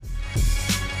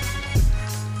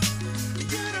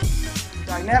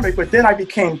Dynamic, but then I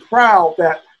became proud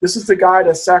that this is the guy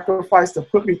that sacrificed to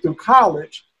put me through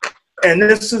college, and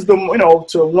this is the, you know,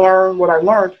 to learn what I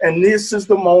learned, and this is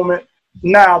the moment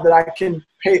now that I can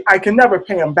pay. I can never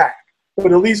pay him back,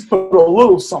 but at least put a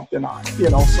little something on, you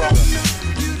know. So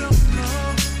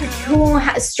who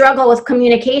struggle with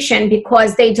communication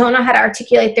because they don't know how to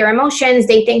articulate their emotions.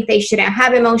 They think they shouldn't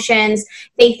have emotions.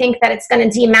 They think that it's going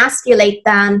to demasculate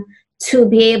them to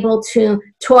be able to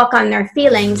talk on their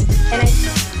feelings. And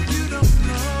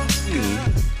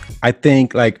I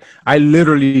think, like, I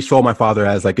literally saw my father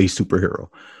as like a superhero,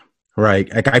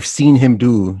 right? Like, I've seen him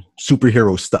do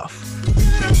superhero stuff.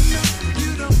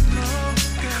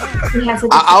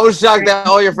 I was shocked that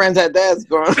all your friends had dads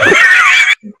growing up.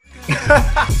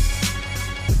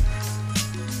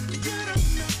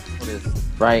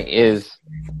 Right, is,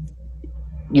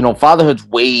 you know, fatherhood's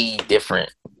way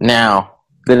different now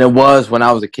than it was when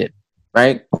I was a kid,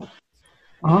 right?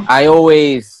 Uh-huh. I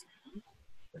always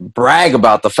brag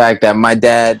about the fact that my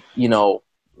dad, you know,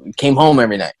 came home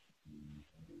every night.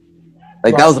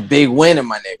 Like, that was a big win in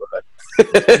my neighborhood.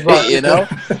 You know?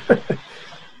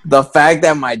 The fact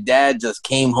that my dad just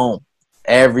came home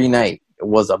every night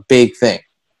was a big thing.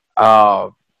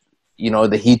 You know,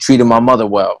 that he treated my mother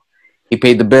well. He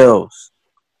paid the bills.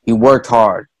 He worked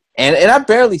hard. And I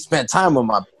barely spent time with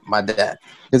my dad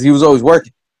because he was always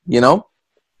working, you know?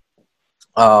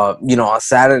 You know, on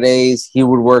Saturdays, he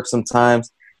would work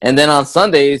sometimes. And then on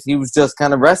Sundays, he was just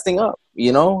kind of resting up,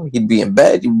 you know? He'd be in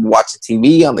bed, he'd be watching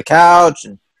TV on the couch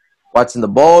and watching the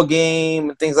ball game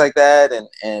and things like that.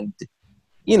 And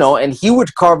you know, and he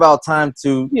would carve out time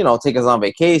to, you know, take us on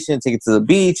vacation, take us to the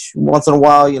beach once in a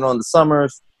while, you know, in the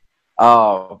summers.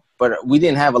 But we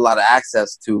didn't have a lot of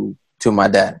access to my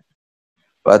dad.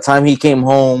 By the time he came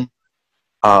home,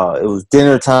 it was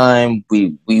dinner time.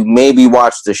 We maybe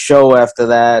watched the show after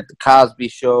that, the Cosby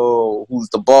Show, Who's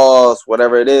the Boss,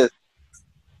 whatever it is.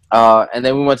 And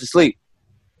then we went to sleep,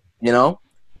 you know?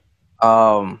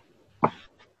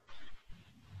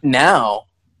 Now,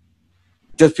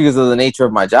 just because of the nature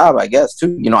of my job, I guess,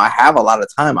 too, you know, I have a lot of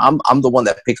time. I'm the one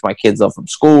that picks my kids up from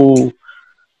school.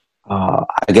 I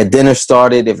get dinner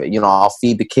started. If, you know, I'll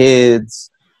feed the kids.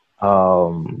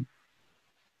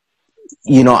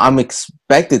 You know, I'm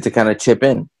expected to kind of chip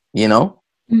in, you know?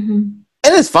 Mm-hmm. And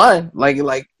it's fine. Like,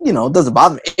 you know, it doesn't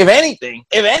bother me. If anything,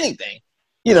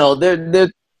 you know,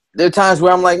 there are times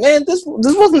where I'm like, man, this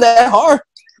wasn't that hard.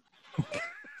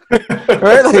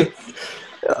 Right?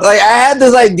 Like, I had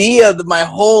this idea that my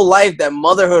whole life that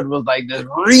motherhood was like this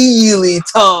really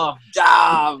tough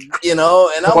job, you know?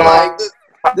 And I'm like,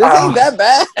 this ain't that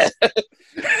bad.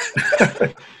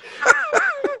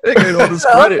 They get all this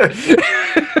credit.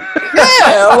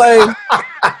 Yeah, I'm like,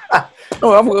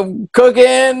 I'm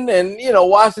cooking and, you know,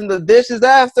 washing the dishes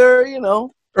after, you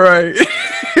know. Right.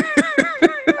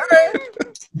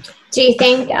 Do you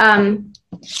think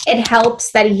it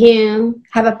helps that you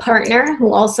have a partner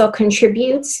who also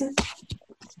contributes? Of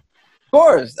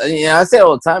course. I say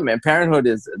all the time, man, parenthood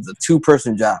is a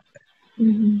two-person job.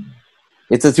 Mm-hmm.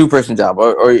 It's a two-person job.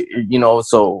 Or you know,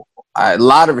 so a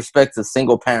lot of respect to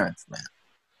single parents, man.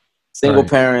 Single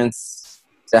parents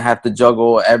that have to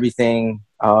juggle everything.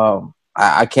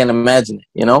 I can't imagine it,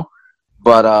 you know?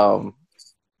 But,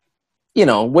 you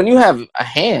know, when you have a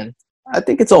hand, I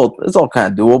think it's all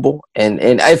kind of doable. And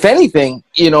if anything,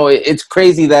 you know, it's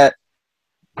crazy that,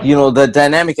 you know, the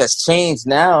dynamic has changed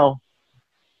now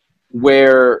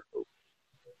where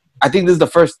I think this is the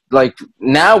first, like,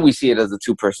 now we see it as a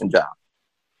two-person job.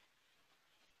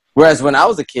 Whereas when I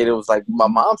was a kid, it was like my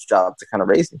mom's job to kind of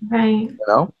raise me, you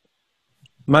know?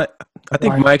 I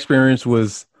think my experience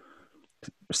was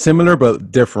similar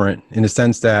but different in the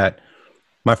sense that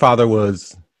my father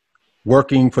was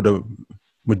working for the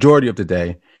majority of the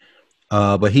day,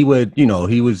 but he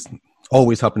was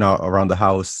always helping out around the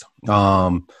house.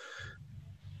 But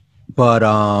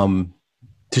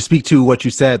to speak to what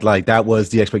you said, like, that was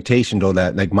the expectation, though,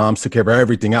 that like moms took care of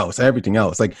everything else.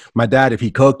 Like my dad, if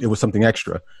he cooked, it was something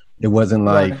extra. It wasn't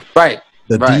like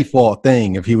the default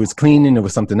thing. If he was cleaning, it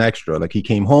was something extra. Like, he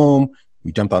came home,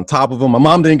 we jumped on top of him. My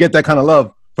mom didn't get that kind of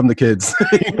love from the kids,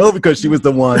 you know, because she was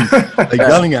the one like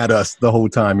yelling at us the whole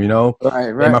time, you know? Right.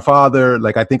 And my father,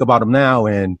 like, I think about him now,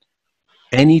 and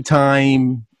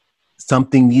anytime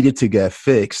something needed to get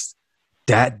fixed,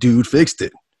 that dude fixed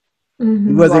it. Mm-hmm.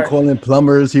 He wasn't calling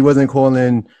plumbers. He wasn't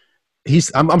calling.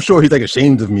 I'm sure he's like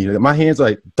ashamed of me. My hands are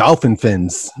like dolphin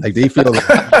fins. Like, they feel like,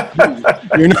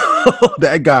 you know,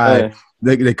 that guy.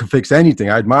 They could fix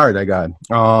anything. I admire that guy.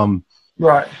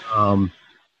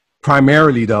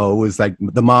 Primarily, though, it was like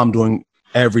the mom doing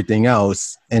everything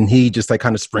else, and he just like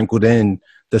kind of sprinkled in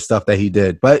the stuff that he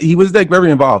did. But he was like very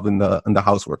involved in the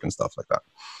housework and stuff like that.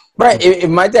 Right. If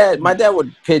my dad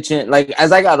would pitch in. Like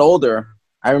as I got older,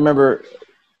 I remember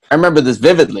this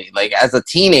vividly. Like as a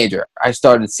teenager, I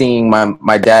started seeing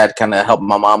my dad kind of help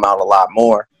my mom out a lot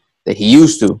more than he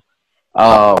used to.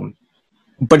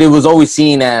 But it was always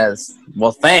seen as,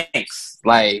 well, thanks.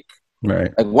 Like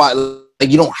why? Like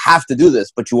you don't have to do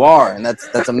this, but you are, and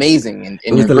that's amazing. And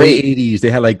it was the late '80s. They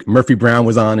had like Murphy Brown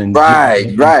was on, and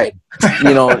right.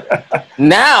 You know,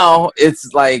 now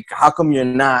it's like, how come you're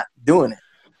not doing it?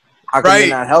 How come you're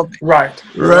not helping? Right.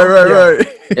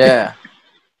 Yeah.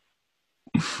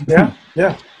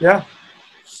 Yeah.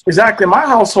 Exactly. My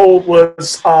household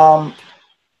was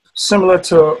similar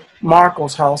to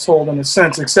Marco's household in a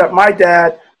sense, except my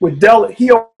dad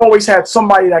he always had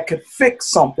somebody that could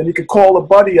fix something. He could call a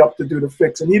buddy up to do the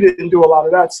fix, and he didn't do a lot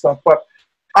of that stuff. But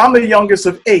I'm the youngest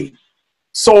of 8.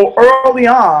 So early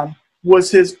on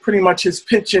was pretty much his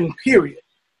pitching period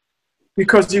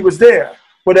because he was there.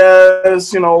 But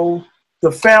as, you know,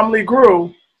 the family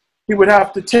grew, he would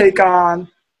have to take on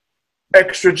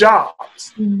extra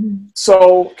jobs. Mm-hmm.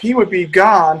 So he would be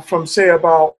gone from, say,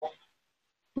 about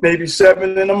maybe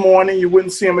 7 in the morning. You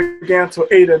wouldn't see him again until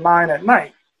 8 or 9 at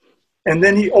night. And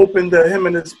then he opened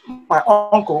my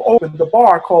uncle opened the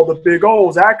bar called the Big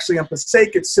O's. Actually, in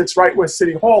Passaic, it sits right where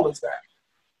City Hall is at.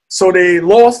 So they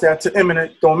lost that to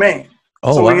eminent domain.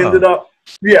 So he ended up,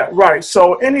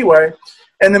 So anyway,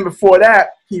 and then before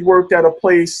that, he worked at a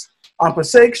place on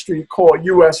Passaic Street called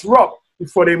U.S. Rubber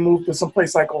before they moved to some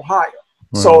place like Ohio.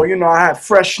 Right. So, you know, I had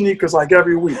fresh sneakers like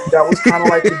every week. That was kind of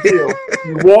like the deal.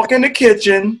 You walk in the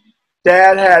kitchen,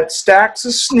 Dad had stacks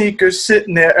of sneakers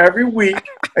sitting there every week,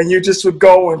 and you just would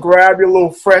go and grab your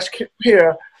little fresh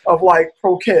pair of like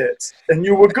Pro Kids, and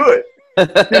you were good.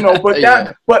 You know,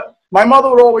 but my mother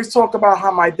would always talk about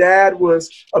how my dad was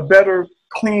a better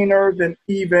cleaner than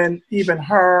even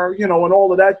her, you know, and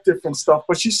all of that different stuff.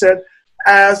 But she said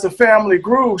as the family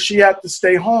grew, she had to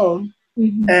stay home,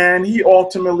 and he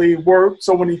ultimately worked.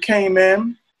 So when he came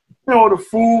in, you know, the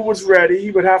food was ready.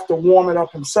 He would have to warm it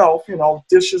up himself. You know,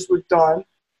 dishes were done.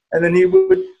 And then he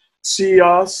would see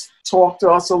us, talk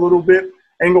to us a little bit,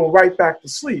 and go right back to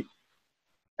sleep.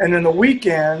 And then the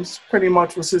weekends pretty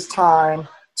much was his time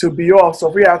to be off. So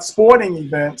if we had sporting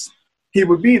events, he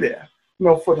would be there, you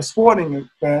know, for the sporting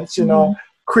events, you know,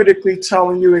 critically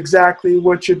telling you exactly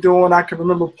what you're doing. I can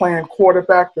remember playing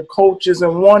quarterback. The coach is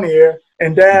in one ear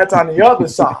and Dad's on the other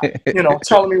side, you know,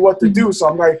 telling me what to do. So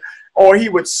I'm like, or he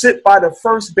would sit by the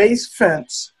first base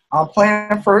fence. I'm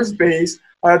playing first base.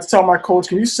 I had to tell my coach,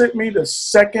 can you sit me to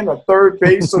second or third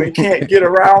base so he can't get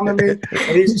around to me?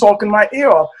 And he's talking my ear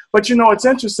off. But, you know, it's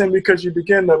interesting because you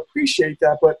begin to appreciate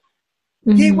that. But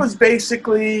he was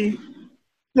basically,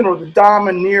 you know, the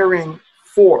domineering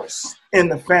force in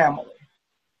the family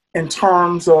in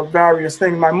terms of various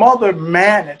things. My mother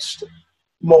managed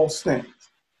most things.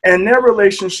 And their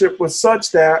relationship was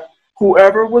such that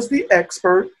whoever was the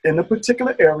expert in a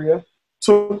particular area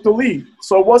took the lead.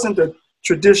 So it wasn't the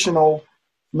traditional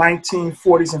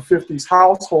 1940s and 50s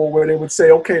household where they would say,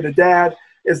 okay, the dad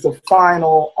is the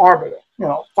final arbiter, you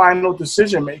know, final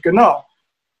decision maker. No.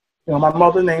 You know, my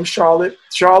mother named Charlotte.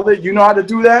 Charlotte, you know how to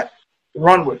do that?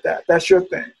 Run with that. That's your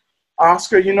thing.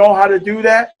 Oscar, you know how to do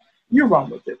that? You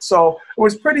run with it. So it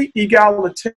was pretty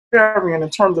egalitarian in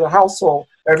terms of the household.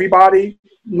 Everybody,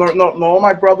 all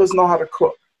my brothers know how to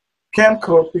cook. Can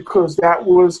cook because that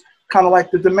was kind of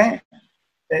like the demand,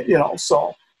 you know,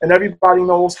 so, and everybody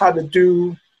knows how to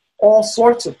do all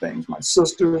sorts of things. My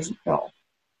sisters, you know,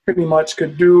 pretty much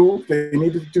could do, they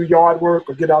needed to do yard work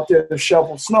or get out there to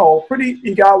shovel snow, pretty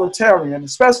egalitarian,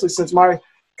 especially since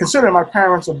considering my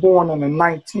parents were born in the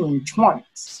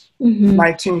 1920s,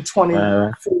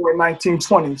 1924,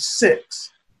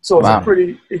 1926. So it's a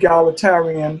pretty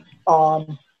egalitarian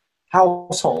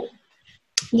household.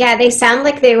 Yeah, they sound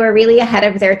like they were really ahead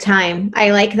of their time. I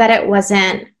like that it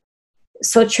wasn't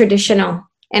so traditional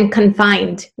and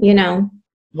confined, you know?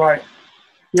 Right.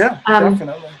 Yeah,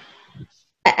 definitely.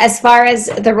 As far as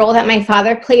the role that my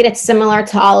father played, it's similar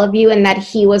to all of you in that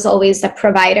he was always the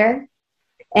provider.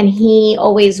 And he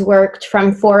always worked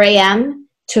from 4 a.m.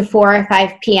 to 4 or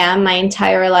 5 p.m. my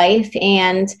entire life.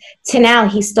 And to now,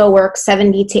 he still works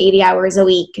 70 to 80 hours a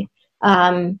week.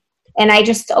 And I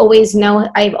just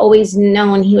I've always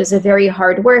known he was a very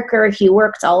hard worker. He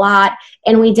worked a lot,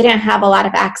 and we didn't have a lot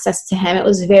of access to him. It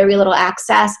was very little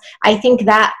access. I think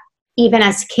that even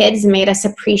as kids made us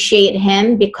appreciate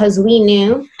him because we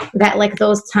knew that like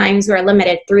those times were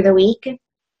limited through the week.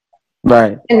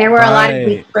 Right. And there were a lot of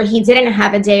weeks where he didn't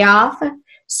have a day off.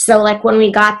 So like when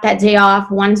we got that day off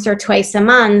once or twice a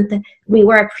month, we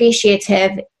were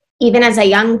appreciative, even as a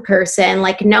young person,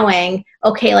 like knowing,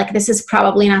 okay, like this is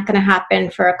probably not going to happen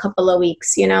for a couple of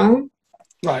weeks, you know?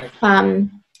 Right.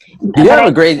 You have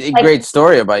a great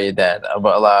story about your dad,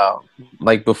 about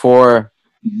like before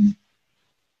you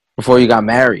got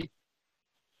married.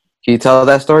 Can you tell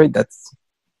that story? That's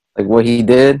like what he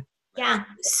did. Yeah.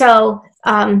 So,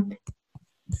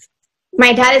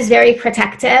 my dad is very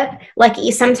protective. Like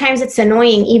sometimes it's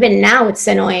annoying. Even now it's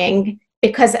annoying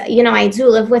because, you know, I do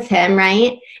live with him,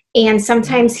 right? And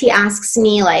sometimes he asks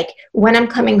me like when I'm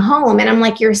coming home, and I'm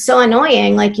like, you're so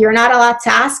annoying. Like you're not allowed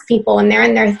to ask people when they're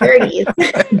in their 30s.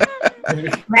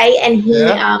 Right. And he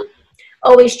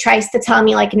always tries to tell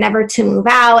me like never to move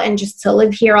out and just to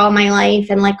live here all my life.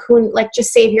 And like,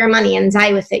 just save your money and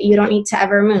die with it. You don't need to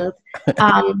ever move.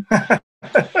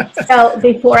 So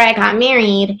before I got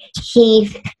married,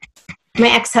 my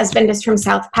ex-husband is from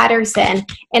South Patterson,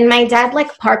 and my dad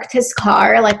like parked his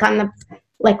car like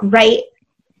right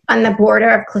on the border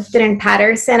of Clifton and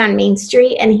Patterson on Main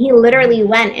Street, and he literally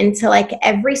went into like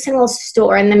every single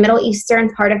store in the Middle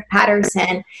Eastern part of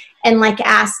Patterson and like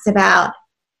asked about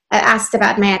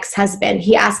my ex-husband.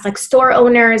 He asked like store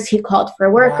owners, he called for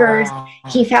workers. Wow.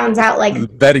 He found out like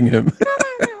vetting him.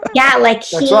 Yeah, like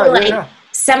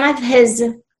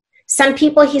some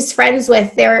people he's friends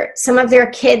with, some of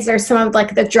their kids are some of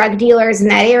like the drug dealers in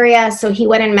that area. So he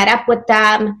went and met up with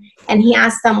them and he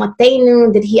asked them what they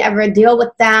knew. Did he ever deal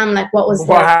with them? Like what was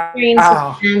their experience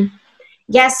with them?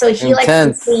 Yeah, so he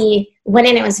he went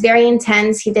in. It was very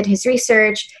intense. He did his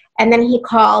research, and then he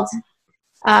called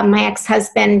my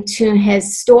ex-husband to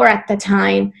his store at the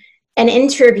time and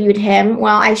interviewed him.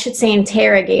 Well, I should say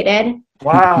interrogated.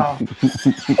 Wow.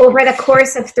 Over the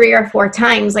course of 3 or 4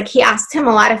 times. Like he asked him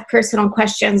a lot of personal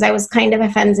questions. I was kind of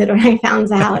offended when I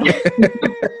found out.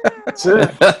 That's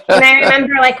it. And I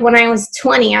remember like when I was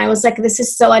 20, I was like, this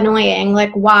is so annoying.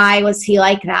 Like, why was he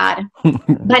like that?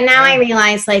 But now I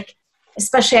realize, like,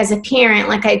 especially as a parent,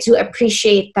 like I do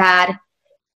appreciate that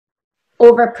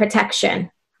overprotection,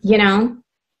 you know?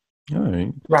 All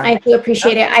right. I do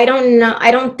appreciate it. I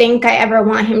don't think I ever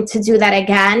want him to do that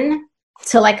again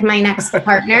to like my next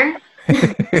partner.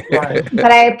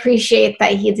 But I appreciate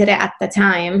that he did it at the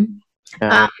time.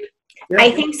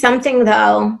 I think something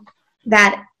though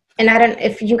that, and I don't,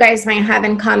 if you guys might have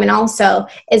in common also,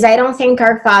 is I don't think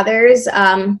our fathers,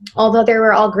 although they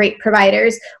were all great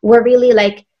providers, were really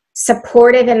like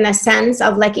supportive in the sense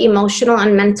of like emotional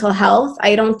and mental health.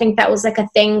 I don't think that was like a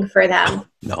thing for them.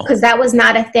 No. Because that was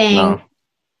not a thing. No.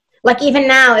 Like even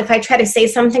now, if I try to say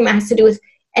something that has to do with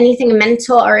anything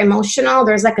mental or emotional,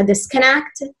 there's like a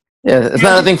disconnect. Yeah, it's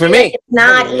not a thing for me. It's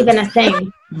not even a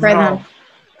thing for them.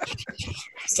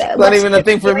 So it's not even a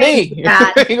thing for me.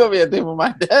 It's gonna be a thing for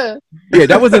my dad. Yeah,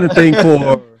 that wasn't a thing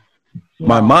for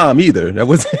my mom either. That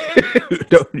was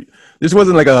this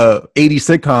wasn't like a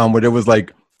 80s sitcom where there was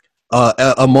like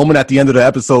a moment at the end of the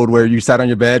episode where you sat on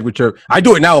your bed with your. I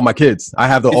do it now with my kids. I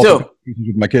have the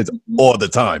with my kids all the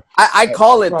time. I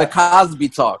call it the Cosby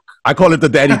talk. I call it the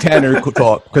Daddy Tanner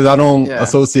talk because I don't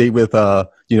associate with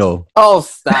you know. Oh,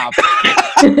 stop.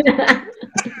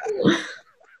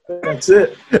 That's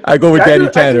it. I go with Daddy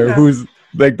Tanner, who's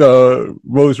like the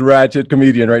most ratchet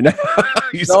comedian right now.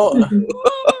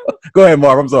 Go ahead,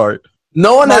 Marv. I'm sorry.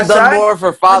 No one has done more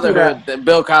for fatherhood than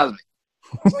Bill Cosby.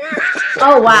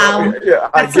 Oh wow,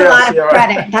 that's a lot of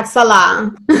credit. That's a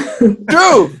lot.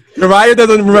 True. Mariah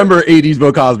doesn't remember 80s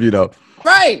Bill Cosby though.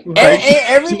 Right.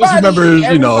 Everybody remembers,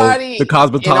 you know, the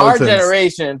cosmopolitans. In our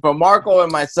generation, from Marco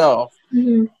and myself,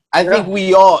 I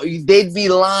think they'd be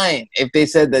lying if they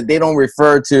said that they don't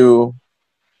refer to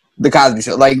the Cosby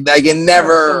Show. Like it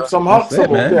never some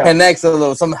Huxtable connects a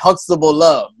little, some Huxtable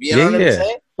love. You know what I'm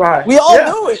saying? Right. We all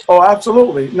do it. Oh,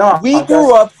 absolutely. No, we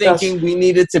grew up thinking we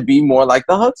needed to be more like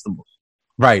the Huxtables.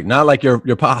 Right. Not like your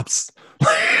pops.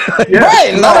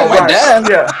 Right. Not like my dad.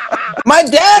 Yeah. My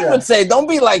dad would say, "Don't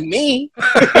be like me."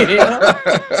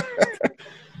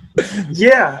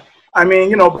 Yeah. I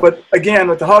mean, you know, but again,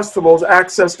 with the Huxtables,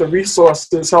 access to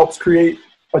resources helps create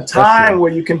a time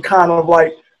where you can kind of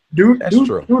like do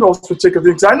those particular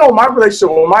things. I know my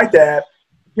relationship with my dad,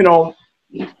 you know,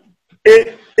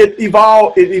 it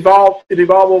evolved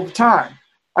over time.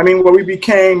 I mean, where we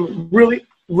became really,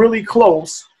 really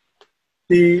close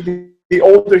the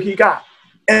older he got.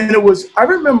 And it was, I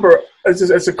remember,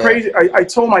 it's a crazy, I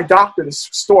told my doctor this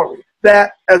story,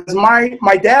 that as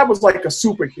my dad was like a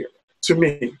superhero to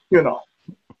me, you know.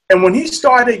 And when he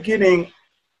started getting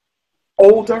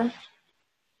older,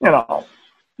 you know,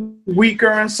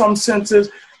 weaker in some senses,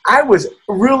 I was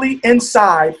really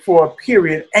inside for a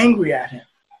period angry at him.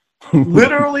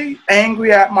 literally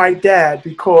angry at my dad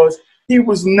because he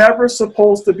was never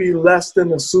supposed to be less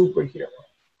than a superhero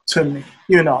to me,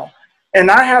 you know.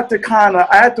 And I had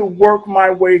to work my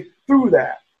way through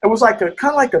that. It was like kind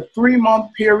of like a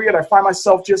 3-month period. I find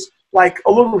myself just like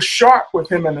a little sharp with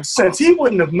him in a sense. He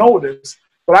wouldn't have noticed,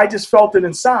 but I just felt it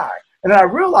inside. And then I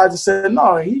realized, I said,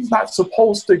 no, he's not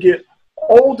supposed to get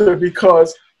older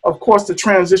because, of course, the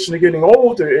transition to getting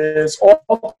older is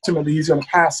ultimately he's going to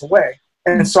pass away.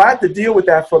 And so I had to deal with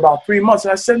that for about 3 months.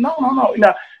 And I said, no.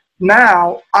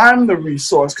 Now I'm the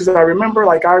resource, because I remember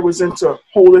like I was into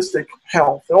holistic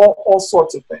health, all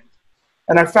sorts of things.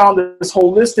 And I found this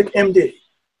holistic MD,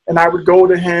 and I would go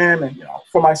to him and, you know,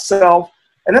 for myself.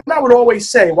 And then I would always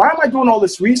say, why am I doing all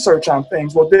this research on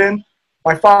things? Well, then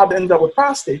my father ended up with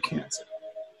prostate cancer,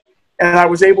 and I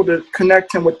was able to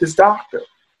connect him with this doctor.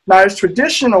 Now, his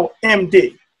traditional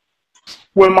MD,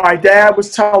 when my dad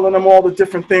was telling him all the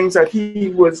different things that he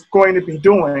was going to be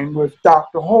doing with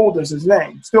Dr. Holder's his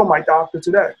name, still my doctor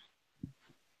today.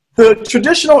 The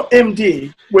traditional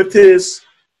MD, with his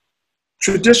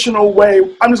traditional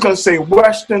way, I'm just going to say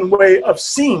Western way of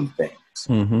seeing things,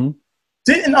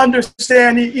 didn't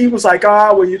understand. He was like,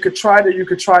 well, you could try that, you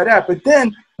could try that. But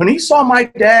then when he saw my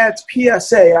dad's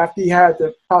PSA after he had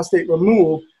the prostate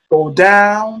removed go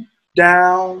down,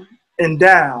 down, and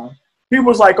down, he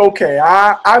was like, okay,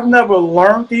 I've never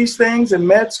learned these things in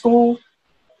med school,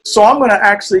 so I'm going to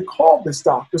actually call this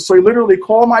doctor. So he literally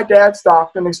called my dad's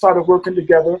doctor, and they started working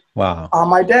together on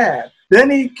my dad.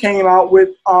 Then he came out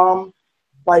with,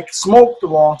 like, smoked a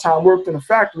long time, worked in a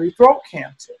factory, throat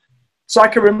cancer. So I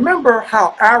can remember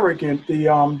how arrogant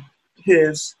one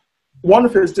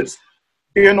of his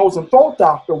ear, nose, and throat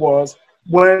doctor was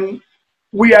when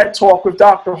we had talked with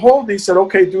Dr. Holder. He said,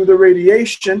 okay, do the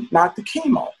radiation, not the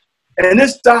chemo. And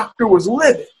this doctor was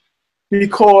livid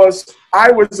because I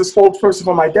was the spokesperson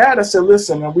for my dad. I said,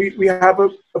 listen, we have a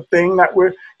thing that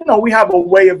we have a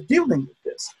way of dealing with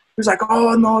this. He was like,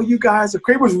 oh, no, you guys are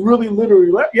crazy. He was really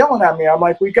literally yelling at me. I'm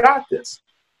like, we got this.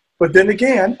 But then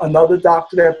again, another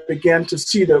doctor that began to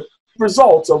see the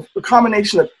results of the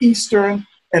combination of Eastern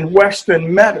and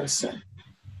Western medicine.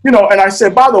 You know, and I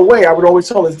said, by the way, I would always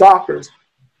tell his doctor's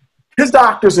an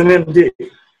MD.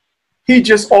 He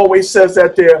just always says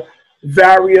that there are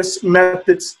various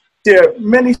methods. There are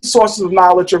many sources of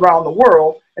knowledge around the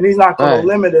world, and he's not going to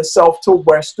limit himself to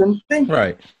Western thinking.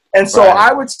 Right. And so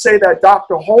I would say that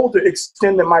Dr. Holder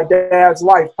extended my dad's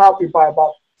life probably by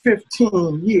about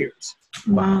 15 years.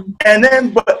 Wow. And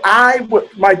then,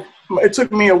 it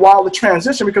took me a while to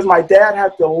transition because my dad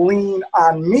had to lean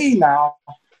on me now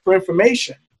for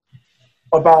information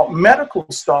about medical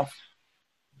stuff.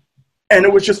 And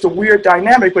it was just a weird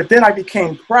dynamic. But then I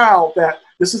became proud that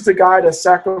this is the guy that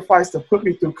sacrificed to put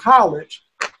me through college.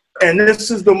 And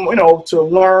this is to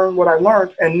learn what I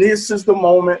learned. And this is the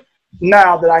moment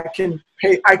now that I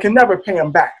can never pay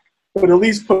him back, but at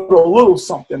least put a little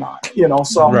something on it,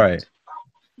 so. Right.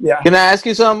 Yeah. Can I ask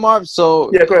you something, Marv?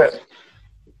 So yeah, go ahead.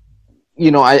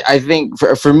 I think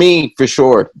for me, for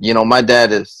sure, my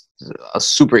dad is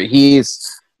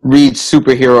he's reached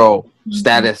superhero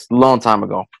status a long time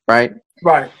ago, right?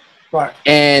 Right.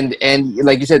 And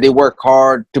like you said, they work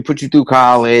hard to put you through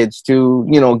college, to,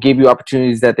 give you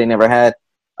opportunities that they never had.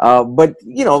 But,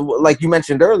 like you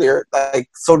mentioned earlier, like,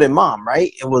 so did mom,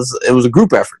 right? It was a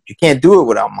group effort. You can't do it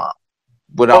without mom.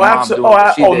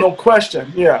 No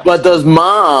question. Yeah. But does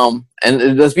mom,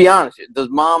 and let's be honest, does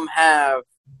mom have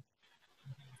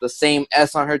the same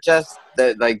S on her chest?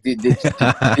 That, like, did you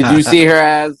see her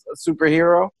as a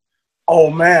superhero? Oh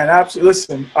man, absolutely.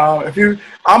 Listen,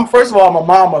 first of all, I'm a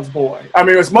mama's boy. I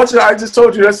mean, as much as I just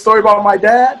told you that story about my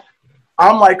dad,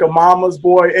 I'm like a mama's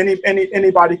boy.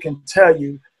 Anybody can tell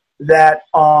you that.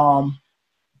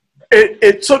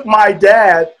 It took my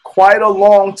dad quite a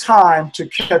long time to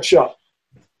catch up.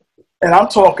 And I'm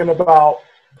talking about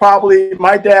probably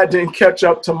my dad didn't catch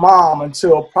up to mom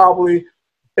until probably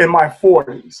in my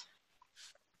 40s.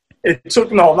 It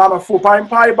took, not my 40s,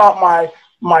 probably about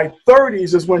my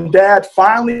 30s is when dad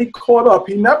finally caught up.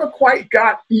 He never quite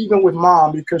got even with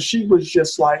mom because she was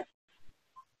just like,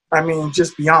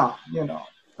 just beyond,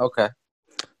 Okay.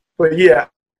 But yeah,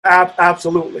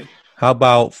 absolutely. How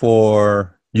about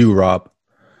for you, Rob?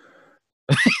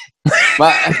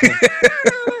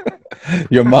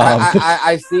 Your mom.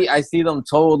 I see them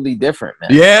totally different,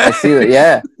 man. Yeah. I see that.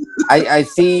 Yeah. I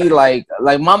see like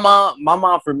my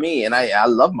mom for me, and I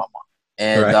love my mom.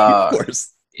 And right.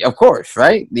 Of course,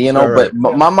 right? Right.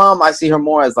 But my mom, I see her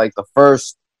more as like the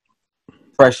first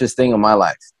precious thing in my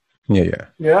life.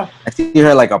 Yeah. I see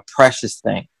her like a precious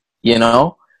thing,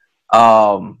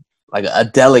 like a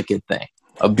delicate thing,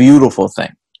 a beautiful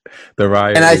thing. The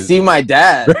riot. And I see my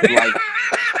dad like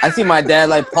I see my dad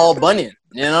like Paul Bunyan,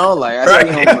 you know, like I see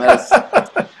him as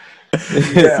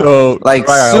so like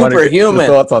superhuman.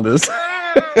 Thoughts on this?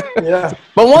 Yeah.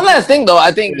 But one last thing though,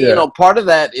 I think you know part of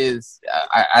that is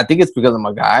I think it's because I'm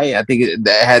a guy. I think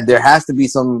there has to be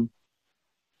some.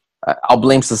 I'll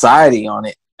blame society on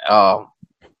it.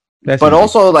 But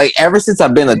also like ever since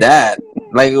I've been a dad,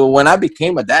 like when I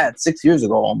became a dad 6 years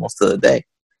ago, almost to the day,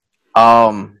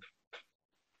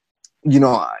 you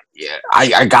know,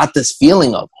 I got this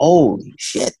feeling of holy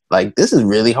shit, like this is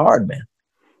really hard, man.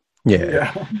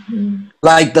 Yeah.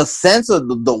 Like the sense of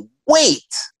the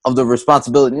weight of the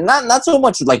responsibility, not so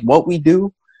much like what we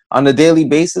do on a daily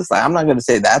basis. Like I'm not gonna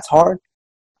say that's hard.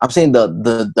 I'm saying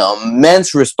the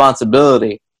immense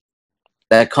responsibility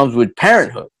that comes with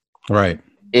parenthood, right,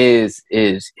 is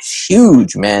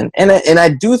huge, man. And I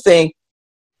do think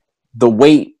the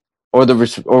weight or the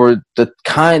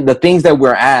things that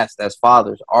we're asked as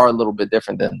fathers are a little bit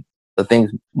different than the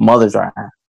things mothers are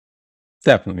asked.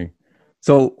 Definitely.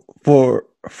 So for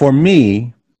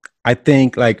me, I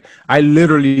think like I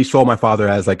literally saw my father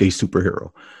as like a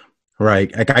superhero,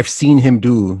 right? Like I've seen him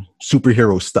do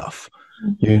superhero stuff,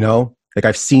 you know, like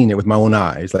I've seen it with my own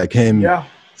eyes, like him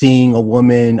seeing a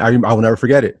woman. I will never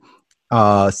forget it.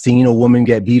 Seeing a woman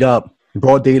get beat up in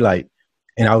broad daylight.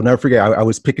 And I will never forget, I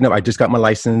was picking up, I just got my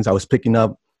license. I was picking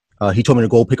up, he told me to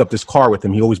go pick up this car with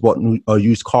him. He always bought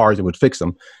used cars and would fix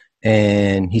them.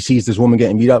 And he sees this woman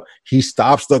getting beat up. He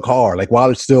stops the car, like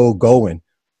while it's still going,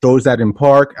 throws that in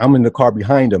park. I'm in the car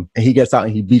behind him. And he gets out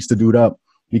and he beats the dude up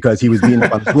because he was beating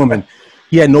up on this woman.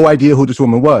 He had no idea who this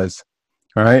woman was.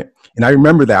 All right. And I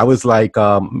remember that I was like,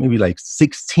 maybe like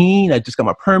 16. I just got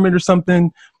my permit or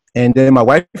something. And then my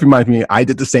wife reminded me, I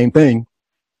did the same thing.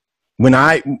 When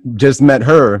I just met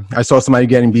her, I saw somebody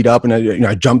getting beat up and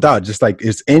I jumped out, just like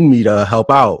it's in me to help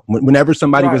out. Whenever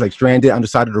somebody was like stranded on the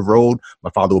side of the road,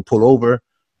 my father would pull over,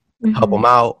 help them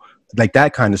out, like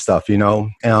that kind of stuff, you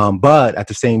know? But at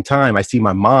the same time, I see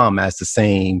my mom as the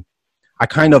same. I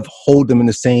kind of hold them in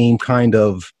the same kind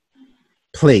of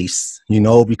place, you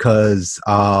know, because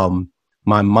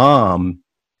my mom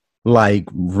like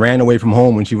ran away from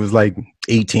home when she was like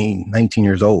 18, 19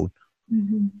 years old.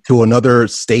 To another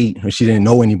state where she didn't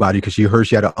know anybody because she heard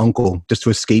she had an uncle. Just to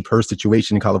escape her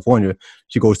situation in California,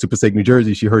 she goes to Passaic, New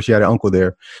Jersey. She heard she had an uncle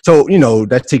there. So, you know,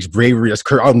 that takes bravery. That's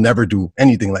I'll never do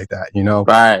anything like that, you know?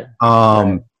 Right.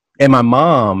 And my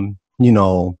mom, you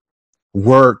know,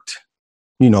 worked,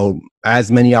 you know,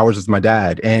 as many hours as my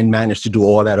dad and managed to do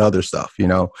all that other stuff, you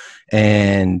know?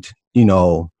 And, you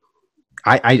know,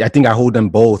 I think I hold them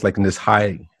both like in this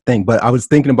high thing. But I was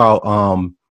thinking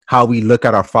about, how we look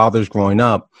at our fathers growing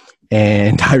up.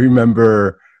 And I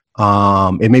remember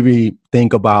it made me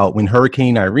think about when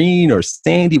Hurricane Irene or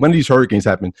Sandy, one of these hurricanes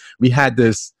happened, we had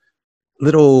this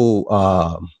little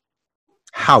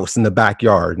house in the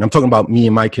backyard. And I'm talking about me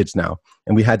and my kids now.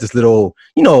 And we had this little,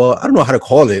 you know, I don't know how to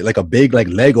call it, like a big like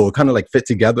Lego, kind of like fit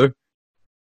together.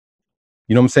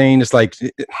 You know what I'm saying? It's like,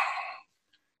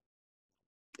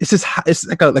 it's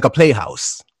like a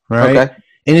playhouse, right? Okay.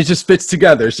 And it just fits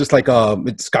together. It's just like,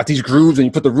 it's got these grooves and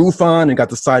you put the roof on and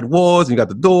got the side walls and you got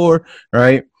the door,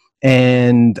 right?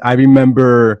 And I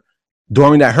remember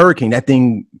during that hurricane, that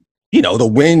thing, you know, the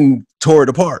wind tore it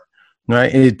apart,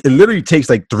 right? And it literally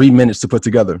takes like 3 minutes to put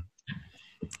together.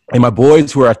 And my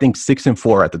boys were, I think, 6 and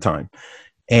 4 at the time.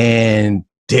 And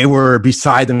they were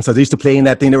beside them. So they used to play in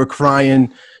that thing. They were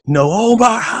crying, you know, oh,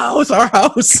 our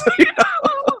house. You know?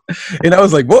 And I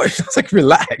was like, boy, it's like,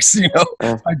 relax, you know.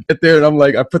 I get there and I'm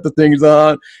like, I put the things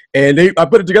on and I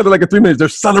put it together like in 3 minutes. They're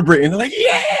celebrating. They're like,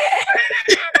 yeah.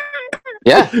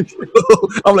 Yeah.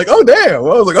 I'm like, oh, damn.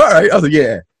 Well, I was like, all right. I was like,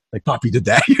 yeah. Like, Poppy did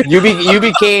that. You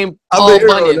became Paul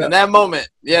Bunyan in that moment.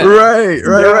 Yeah. Right.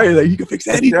 Like, you can fix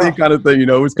anything kind of thing, you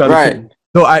know. It's kind of cool.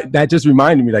 So that just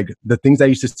reminded me, like, the things I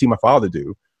used to see my father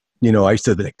do. You know, I used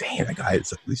to be like, damn, that guy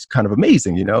is kind of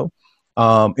amazing, you know.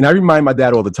 And I remind my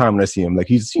dad all the time when I see him, like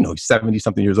he's 70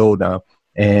 something years old now.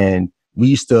 And we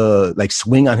used to like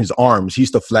swing on his arms. He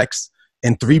used to flex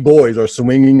and 3 boys are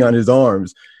swinging on his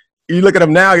arms. You look at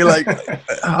him now, you're like,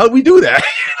 how'd we do that?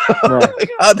 Like,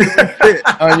 how did it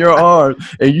fit on your arm?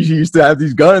 And you used to have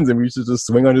these guns and we used to just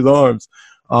swing on his arms.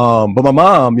 But my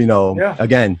mom, you know,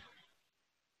 again,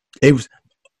 it was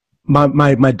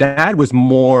my dad was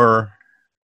more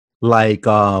like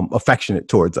affectionate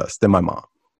towards us than my mom.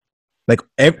 Like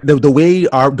the way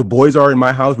the boys are in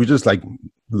my house, we just like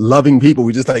loving people.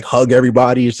 We just like hug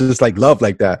everybody. It's just like love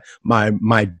like that.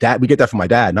 My dad, we get that from my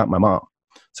dad, not my mom.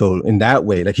 So in that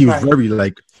way, like he was very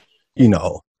like, you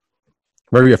know,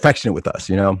 very affectionate with us,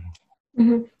 you know?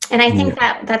 And I think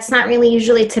that that's not really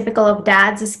usually typical of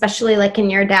dads, especially like in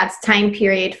your dad's time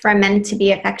period, for men to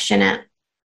be affectionate.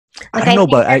 Like, I know,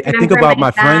 but I think about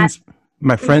my friends'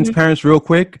 parents real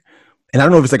quick. And I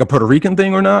don't know if it's like a Puerto Rican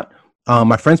thing or not.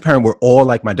 My friends' parents were all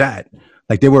like my dad.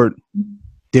 Like they were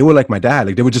like my dad.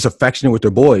 Like they were just affectionate with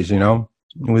their boys, you know?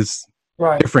 It was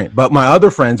different. But my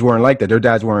other friends weren't like that. Their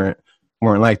dads weren't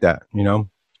like that, you know?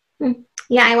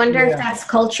 Yeah, I wonder if that's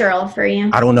cultural for you.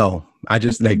 I don't know. I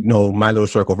just like know my little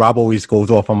circle. Rob always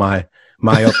goes off on my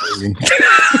upbringing.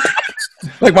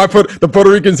 Like the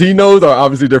Puerto Ricans he knows are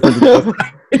obviously different than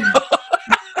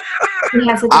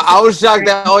us. I was shocked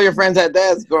that all your friends had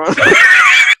dads growing up.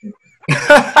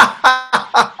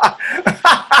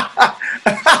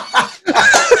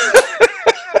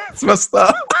 It's messed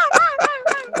up.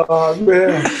 Oh,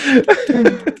 man.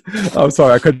 I'm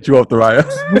sorry, I cut you off, Thoraya.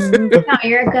 No,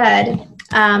 you're good.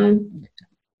 I'm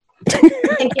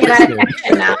thinking about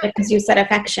affection now because you said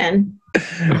affection.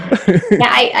 Yeah,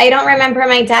 I don't remember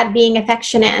my dad being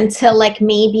affectionate until like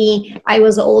maybe I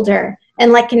was older.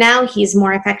 And like now he's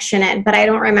more affectionate, but I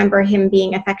don't remember him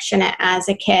being affectionate as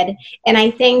a kid. And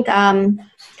I think,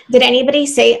 did anybody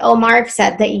say, Marv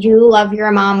said that you love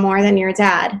your mom more than your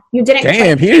dad? You didn't.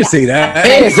 Damn, he didn't say that.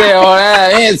 He didn't say all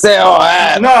that. He didn't say all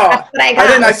that. No, I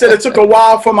didn't. I said it took a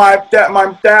while for my dad.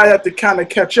 My dad had to kind of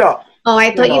catch up. Oh,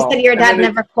 I thought you said your dad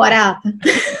never caught up.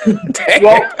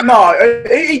 Well, no,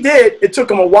 he did. It took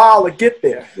him a while to get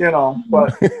there, you know.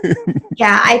 But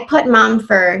yeah, I put mom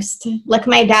first. Like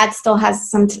my dad still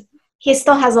has he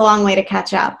still has a long way to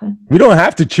catch up. We don't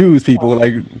have to choose people.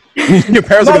 Like your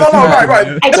parents are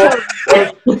right.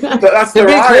 That's to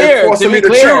be clear,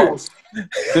 choose.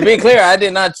 To be clear, I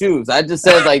did not choose. I just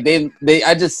said like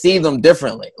I just see them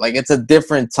differently. Like it's a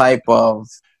different type of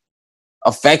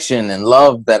affection and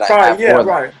love that I have for them.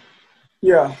 Right.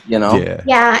 Yeah. You know?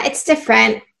 Yeah, it's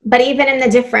different. But even in the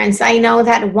difference, I know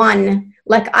that one,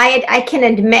 like I can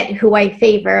admit who I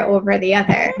favor over the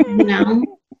other, you know?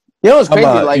 You know what's crazy?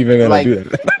 I'm not even gonna do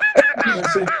that.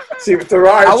 See,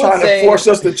 Thoraya is trying to force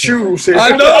us to choose.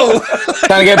 I know.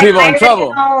 Trying to get people in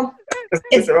trouble.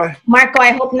 Marco,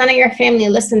 I hope none of your family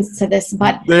listens to this,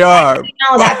 but they are. I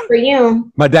know that for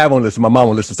you. My dad won't listen. My mom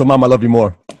won't listen. So, Mom, I love you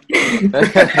more.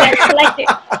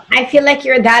 I feel like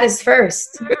your dad is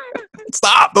first.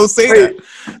 Stop! Don't say that.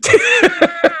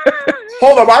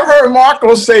 Hold up! I heard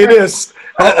Marco say this.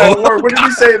 What did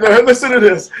he say? Listen to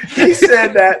this. He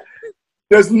said that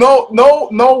there's no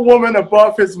woman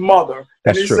above his mother.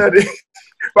 That's and he true. Said,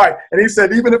 right, and he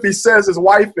said even if he says his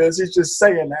wife is, he's just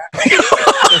saying that.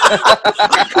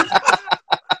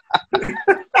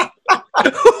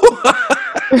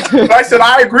 But I said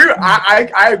I agree.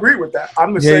 I agree with that.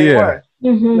 I'm the same way.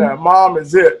 Mm-hmm. Yeah, mom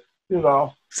is it. You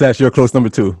know. Sash, you're close number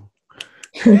 2.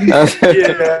 Yeah.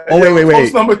 Oh wait.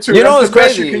 Close number 2. You know what's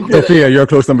crazy? Sophia, you're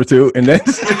close number 2, and then.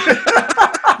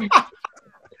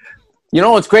 You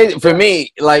know what's crazy for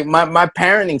me? Like my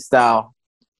parenting style,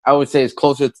 I would say is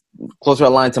closer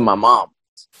aligned to my mom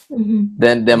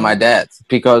than my dad's,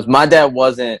 because my dad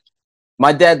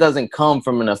doesn't come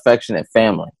from an affectionate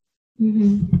family,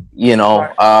 you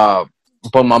know,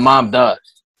 but my mom does,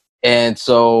 and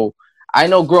so I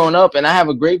know growing up, and I have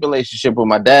a great relationship with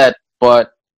my dad,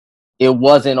 but it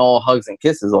wasn't all hugs and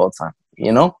kisses all the time,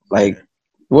 you know, like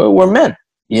we're men,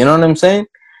 you know what I'm saying?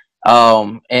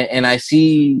 And I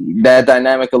see that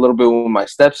dynamic a little bit with my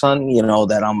stepson, you know,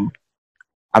 that I'm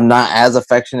not as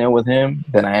affectionate with him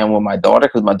than I am with my daughter,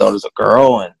 because my daughter's a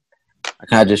girl, and I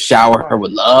kind of just shower her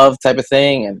with love type of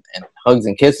thing, and hugs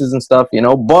and kisses and stuff, you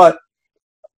know, but,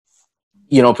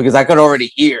 you know, because I could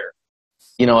already hear,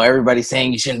 you know, everybody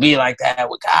saying you shouldn't be like that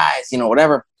with guys, you know,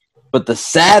 whatever. But the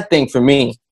sad thing for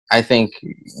me, I think,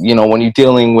 you know, when you're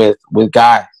dealing with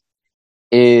guys,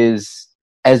 is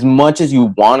as much as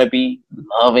you want to be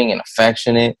loving and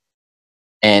affectionate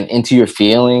and into your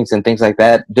feelings and things like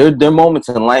that, there are moments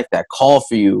in life that call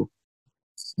for you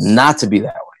not to be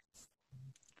that way.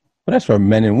 Well, that's for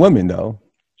men and women, though.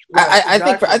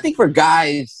 I think for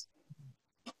guys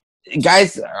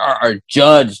are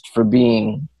judged for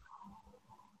being,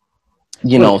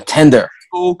 you know, tender.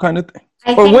 Kind of thing.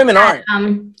 But women aren't.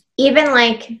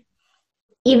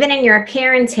 Even in your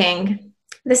parenting,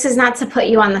 this is not to put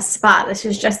you on the spot. This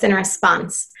is just in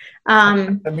response.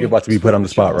 You're about to be put on the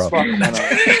spot, Rob.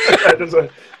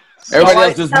 Everybody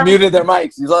else just muted their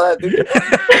mics. You saw that, dude?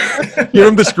 Give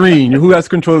them the screen. Who has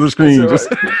control of the screen? Just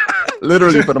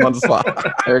literally put them on the spot.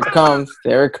 There it comes.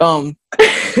 There it comes.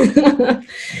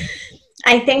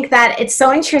 I think that it's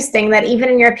so interesting that even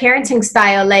in your parenting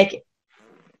style, like,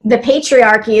 the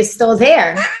patriarchy is still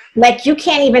there. Like, you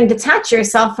can't even detach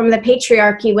yourself from the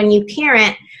patriarchy when you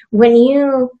parent, when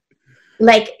you,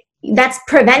 like, that's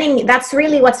preventing, that's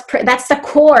really that's the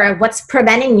core of what's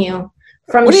preventing you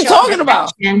from. What are you talking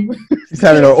about? She's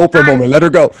having her Oprah moment. Let her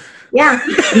go. Yeah.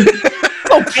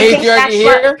 No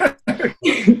patriarchy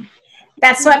here.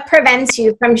 That's what prevents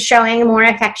you from showing more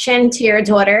affection to your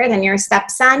daughter than your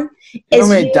stepson. Is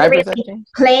you really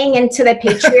playing into the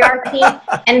patriarchy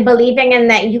and believing in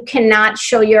that you cannot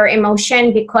show your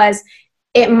emotion because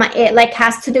it like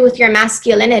has to do with your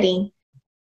masculinity.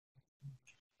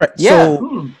 Right. Yeah.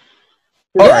 So,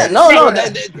 you're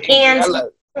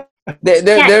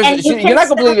not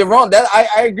completely wrong. That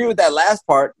I agree with that last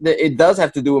part. That it does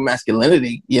have to do with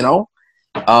masculinity, you know,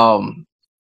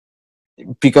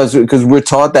 because we're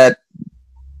taught that,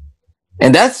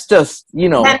 and that's just, you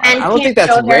know, I don't think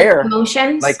that's rare.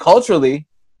 Emotions. Like culturally,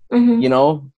 you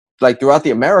know, like throughout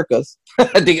the Americas,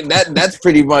 I think that's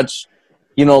pretty much,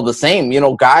 you know, the same. You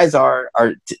know, guys are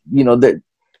you know, that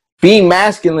being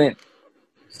masculine.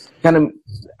 Kind of,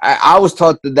 I was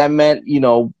taught that meant, you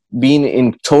know, being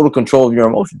in total control of your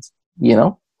emotions, you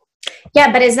know?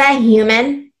 Yeah, but is that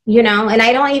human? You know, and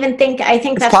I don't even think, I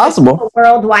think that's possible. A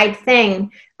worldwide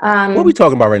thing. What are we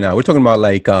talking about right now? We're talking about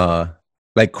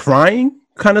like crying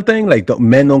kind of thing? Like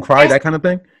men don't cry, that kind of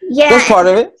thing? Yeah. That's part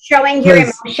of it. Showing your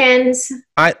emotions.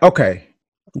 Okay.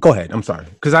 Go ahead. I'm sorry.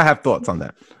 Because I have thoughts on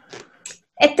that.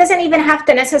 It doesn't even have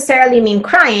to necessarily mean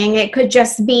crying. It could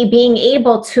just be being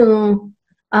able to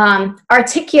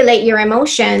articulate your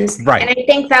emotions. Right. And I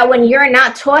think that when you're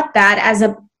not taught that as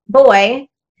a boy,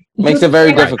 makes it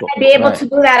very difficult to be able to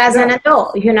do that as an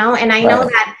adult, you know. And I know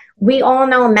that we all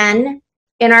know men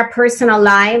in our personal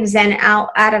lives and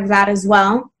out of that as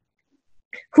well,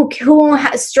 who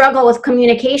struggle with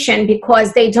communication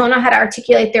because they don't know how to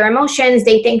articulate their emotions.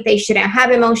 They think they shouldn't have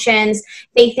emotions.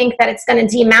 They think that it's going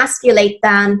to demasculate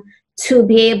them to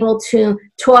be able to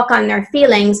talk on their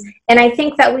feelings. And I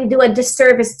think that we do a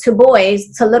disservice to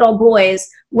little boys,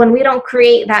 when we don't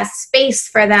create that space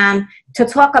for them to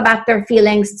talk about their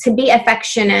feelings, to be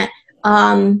affectionate.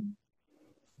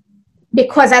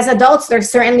 Because as adults, they're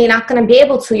certainly not going to be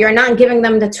able to. You're not giving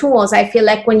them the tools, I feel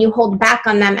like, when you hold back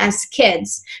on them as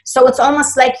kids. So it's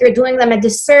almost like you're doing them a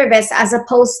disservice as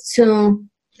opposed to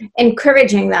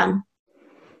encouraging them.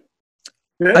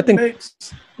 Yeah, I think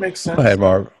makes sense. Go ahead,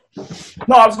 Marv.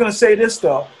 No, I was going to say this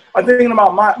though. I'm thinking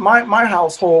about my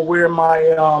household where my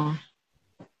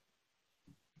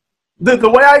the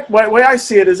way I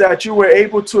see it is that you were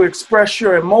able to express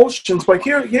your emotions, but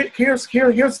here's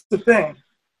the thing.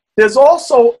 There's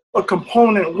also a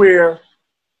component where,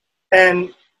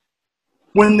 and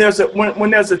when there's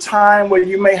a time where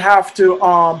you may have to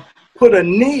put a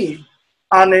knee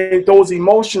on those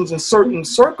emotions in certain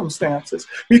circumstances,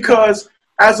 because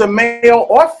as a male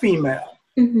or female,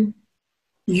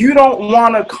 you don't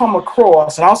want to come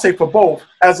across, and I'll say for both,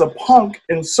 as a punk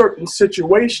in certain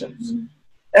situations.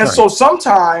 And so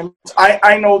sometimes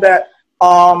I know that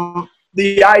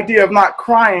the idea of not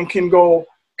crying can go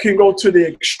to the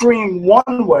extreme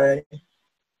one way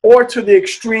or to the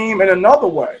extreme in another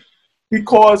way.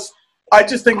 Because I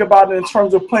just think about it in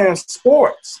terms of playing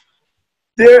sports.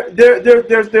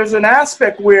 There's an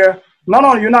aspect where not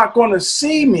only you're not going to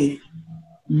see me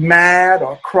mad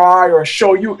or cry or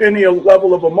show you any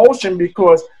level of emotion,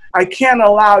 because I can't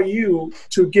allow you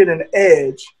to get an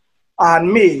edge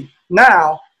on me.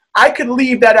 Now, I could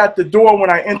leave that at the door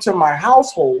when I enter my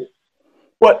household,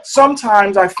 but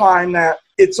sometimes I find that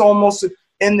it's almost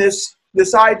in this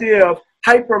idea of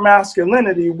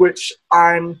hypermasculinity, which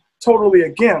I'm totally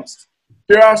against.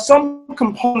 There are some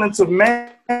components of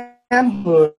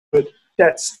manhood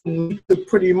that need to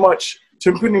pretty much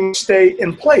stay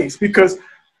in place, because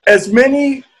as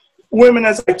many women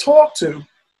as I talk to,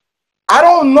 I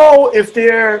don't know if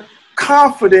they're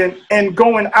confident in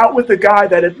going out with a guy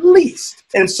that at least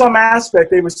in some aspect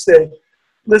they would say,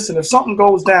 listen, if something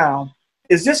goes down,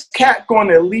 is this cat going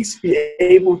to at least be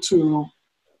able to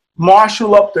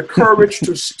marshal up the courage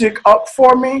to stick up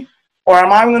for me? Or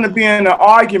am I going to be in an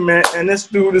argument and this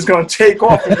dude is going to take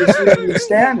off and just leave me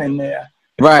standing there?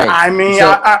 Right. I mean,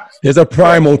 so there's a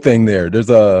primal thing there. There's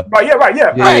a right.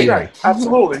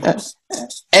 Absolutely.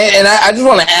 And I just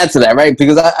want to add to that, right?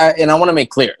 Because I want to make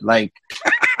clear, like,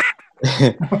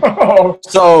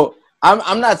 so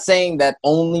I'm not saying that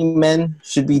only men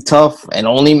should be tough and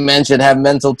only men should have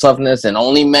mental toughness and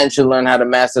only men should learn how to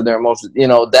master their emotions. You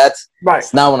know, that's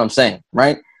not what I'm saying,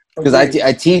 right? Because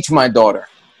I teach my daughter.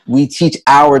 We teach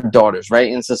our daughters,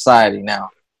 right, in society now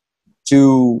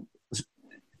to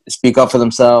speak up for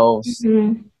themselves,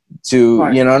 to,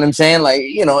 you know what I'm saying? Like,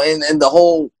 you know, and the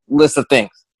whole list of things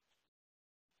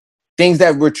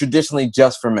that were traditionally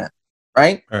just for men,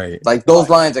 right? Right. Like those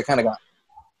lines are kind of gone.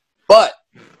 But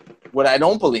what I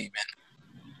don't believe in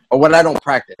or what I don't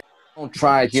practice. I don't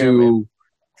try to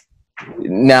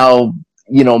now,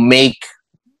 make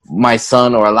my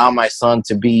son or allow my son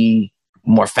to be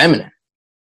more feminine,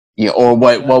 or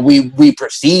what we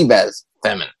perceive as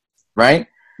feminine, right?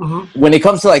 Mm-hmm. When it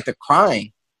comes to like the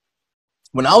crying,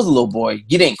 when I was a little boy,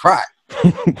 you didn't cry.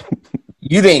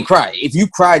 You didn't cry. If you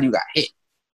cried, you got hit.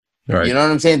 Right. You know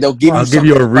what I'm saying? They'll give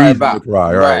you a reason to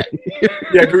cry. Right.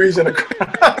 Yeah, reason to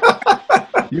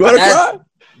cry. You want to cry?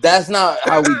 That's not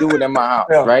how we do it in my house,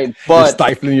 right? But you're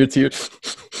stifling your tears.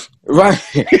 Right.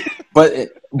 But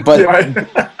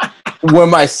when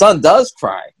my son does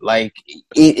cry, like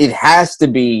it has to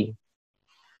be,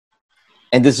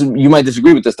 and this you might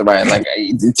disagree with this, Ryan. Like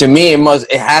to me,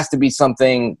 it has to be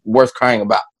something worth crying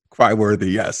about. Cry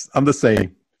worthy, yes. I'm the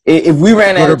same. If we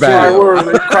ran out of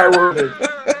Cheerios, cry worthy.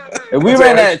 If we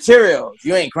ran out of Cheerios,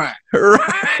 you ain't crying.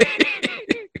 Right.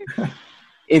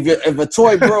 If a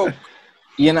toy broke,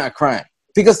 you're not crying.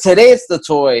 Because today it's the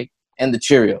toy and the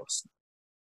Cheerios.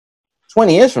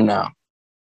 20 years from now,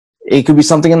 it could be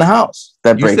something in the house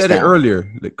that breaks down. You said it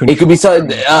earlier. It could be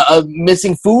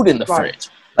missing food in the fridge.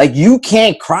 Like, you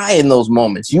can't cry in those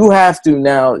moments. You have to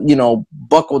now,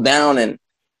 buckle down and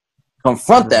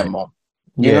confront that moment.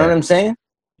 You know what I'm saying?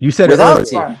 You said it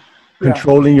earlier.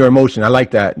 Controlling your emotion. I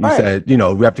like that. You said,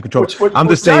 we have to control. I'm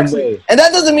the same way. And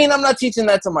that doesn't mean I'm not teaching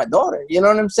that to my daughter. You know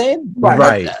what I'm saying?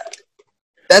 Right.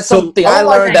 That's something I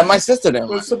learned that my sister didn't.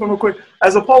 Let's real quick.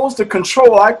 As opposed to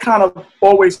control, I kind of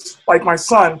always, like my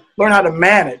son, learn how to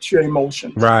manage your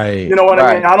emotions. Right. You know what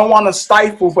I mean? I don't want to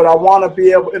stifle, but I want to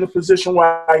be able in a position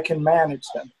where I can manage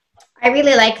them. I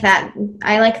really like that.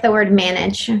 I like the word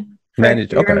manage.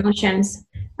 Manage. Your emotions.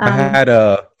 I had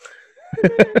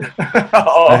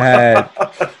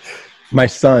my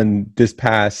son this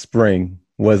past spring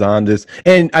was on this,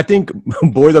 and I think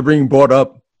boys are being brought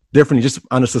up differently, just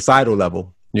on a societal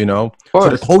level. So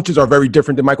the coaches are very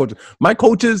different than my coaches. My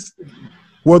coaches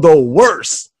were the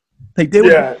worst. Like they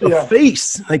would the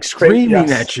face, like screaming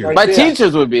at you. My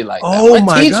teachers would be like, "Oh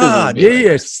my God,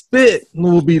 spit!"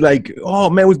 Would be like, "Oh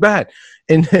man, it was bad."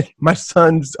 And then my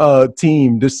son's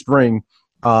team this spring,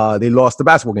 they lost the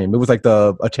basketball game. It was like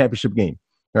a championship game,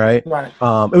 right? Right.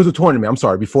 It was a tournament. I'm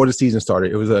sorry, before the season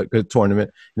started, it was a good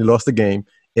tournament. They lost the game,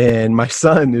 and my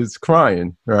son is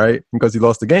crying, right, because he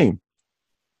lost the game.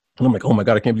 And I'm like, oh my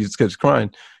God, I can't believe this kid's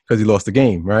crying because he lost the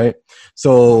game, right?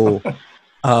 So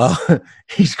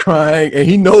he's crying, and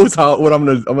he knows what I'm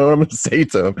gonna say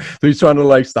to him. So he's trying to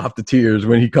like stop the tears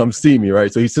when he comes see me,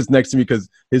 right? So he sits next to me because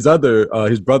his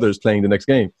brother is playing the next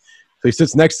game. So he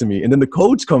sits next to me, and then the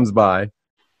coach comes by,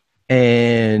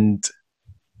 and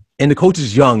the coach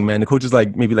is young, man. The coach is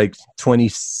like maybe like 20,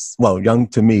 well, young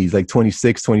to me, he's like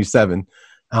 26, 27.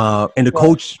 And the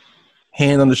coach,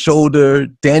 hand on the shoulder,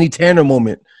 Danny Tanner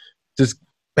moment, just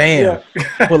bam,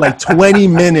 for like 20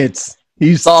 minutes.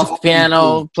 He's soft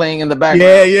piano playing in the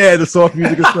background. Yeah, the soft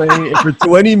music is playing. And for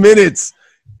 20 minutes,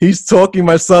 he's talking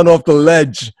my son off the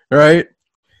ledge, right?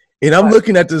 And I'm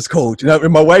looking at this coach,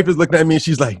 and my wife is looking at me, and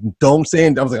she's like, don't say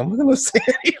anything. I was like, I'm not going to say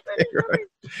anything, right?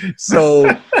 So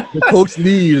the coach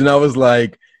leaves, and I was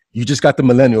like, you just got the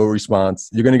millennial response.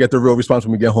 You're going to get the real response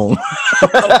when we get home.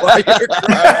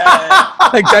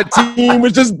 Like that team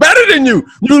was just better than you.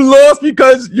 You lost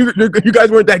because you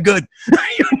guys weren't that good.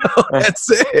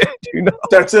 That's it.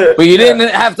 That's it. But you didn't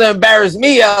have to embarrass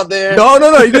me out there. No.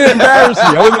 You didn't embarrass me.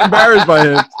 I wasn't embarrassed by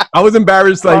him. I was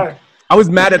embarrassed. Like, I was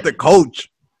mad at the coach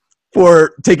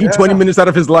for taking 20 minutes out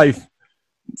of his life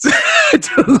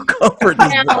to comfort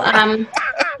this boy.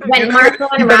 When Marco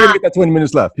and Rob, he's never gonna get that 20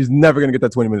 minutes left. He's never gonna get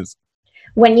that 20 minutes.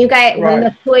 When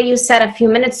the two of you said a few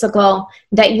minutes ago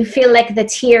that you feel like the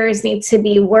tears need to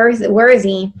be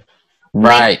worthy.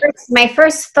 Right. My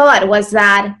first thought was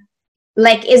that,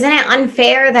 like, isn't it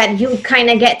unfair that you kind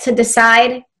of get to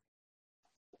decide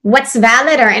what's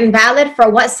valid or invalid for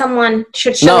what someone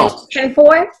should show emotion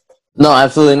for? No,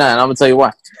 absolutely not. And I'm gonna tell you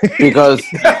why. Because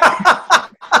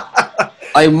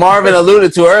like Marvin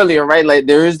alluded to earlier, right? Like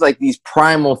there is like these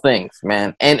primal things,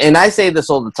 man. And I say this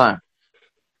all the time.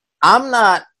 I'm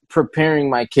not preparing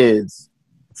my kids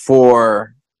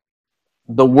for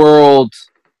the world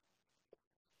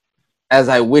as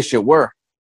I wish it were.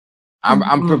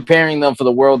 I'm preparing them for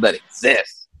the world that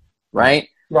exists, right?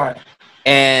 Right.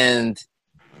 And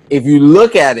if you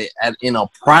look at it in a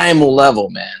primal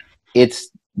level, man,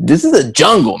 this is a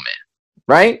jungle, man,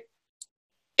 right?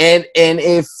 And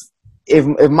if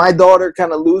my daughter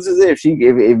kind of loses it, if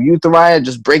you, Thariah,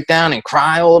 just break down and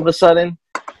cry all of a sudden,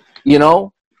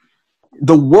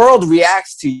 the world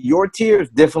reacts to your tears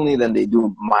differently than they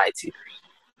do my tears,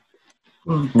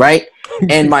 right?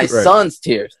 And my son's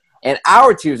tears. And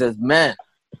our tears as men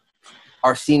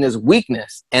are seen as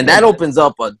weakness. And that opens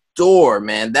up a door,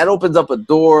 man. That opens up a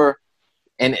door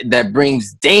and that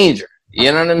brings danger.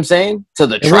 You know what I'm saying? To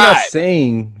the tribe. We're not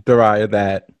saying, Dariah,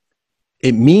 that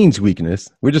it means weakness.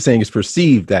 We're just saying it's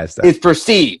perceived as that. It's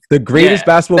perceived. The greatest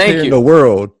basketball player in the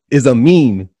world is a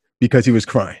meme because he was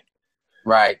crying.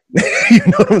 Right. You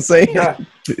know what I'm saying? Yeah,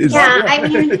 I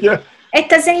mean, it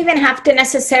doesn't even have to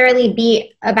necessarily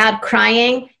be about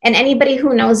crying. And anybody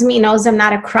who knows me knows I'm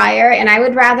not a crier. And I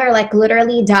would rather like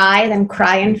literally die than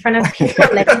cry in front of people.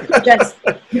 Like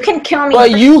you can kill me. Well,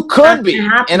 you could be.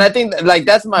 And I think like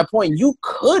that's my point. You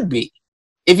could be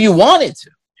if you wanted to.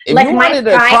 If like you wanted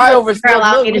to cry over spilled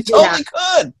milk, you totally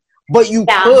could. But you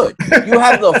could. You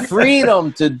have the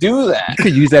freedom to do that. You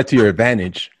could use that to your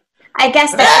advantage. I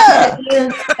guess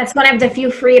that's one of the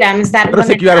few freedoms that would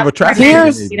take you out of a traffic.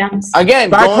 Again,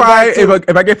 if I cry,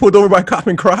 if I get pulled over by a cop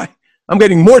and cry, I'm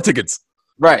getting more tickets.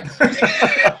 Right.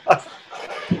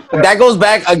 That goes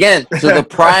back again to the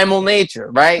primal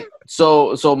nature, right?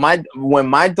 So when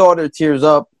my daughter tears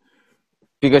up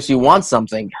because she wants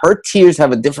something, her tears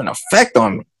have a different effect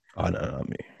on me. Oh no, not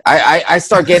me. I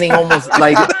start getting almost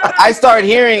like I start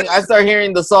hearing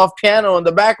the soft piano in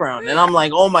the background, and I'm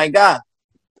like, oh my God.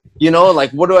 You know,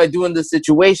 like, what do I do in this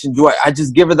situation? Do I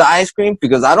just give her the ice cream?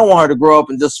 Because I don't want her to grow up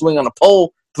and just swing on a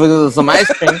pole for some ice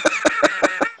cream.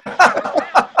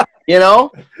 You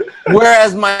know?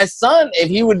 Whereas my son, if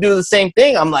he would do the same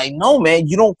thing, I'm like, no, man,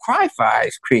 you don't cry for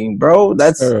ice cream, bro.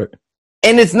 That's and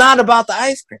it's not about the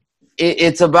ice cream.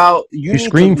 It's about you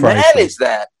need to manage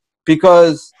that.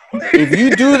 Because if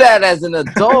you do that as an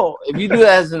adult,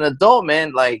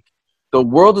 man, like, the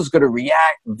world is going to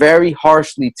react very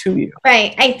harshly to you.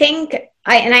 Right. I think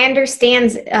I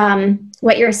understand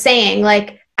what you're saying.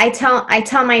 Like I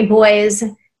tell my boys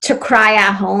to cry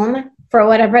at home for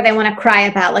whatever they want to cry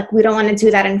about. Like we don't want to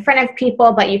do that in front of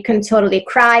people, but you can totally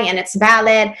cry and it's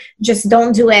valid. Just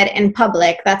don't do it in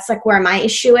public. That's like where my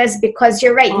issue is, because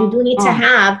you're right. You do need to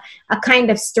have a kind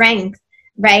of strength,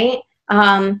 right?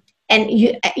 And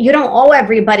you don't owe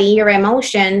everybody your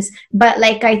emotions, but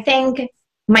like I think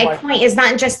my point is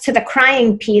not just to the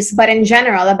crying piece, but in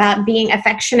general about being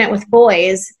affectionate with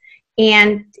boys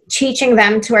and teaching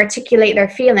them to articulate their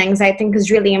feelings, I think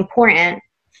is really important.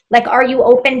 Like, are you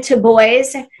open to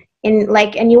boys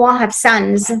and you all have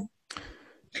sons?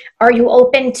 Are you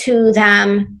open to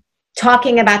them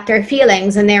talking about their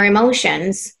feelings and their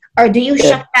emotions? Or do you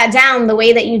shut that down the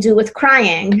way that you do with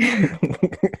crying?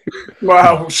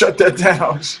 Wow, shut that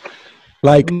down.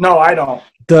 Like, no, I don't.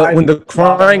 When the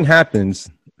crying happens,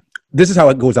 this is how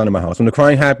it goes on in my house. When the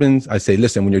crying happens, I say,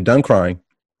 listen, when you're done crying,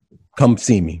 come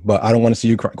see me. But I don't want to see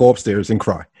you cry. Go upstairs and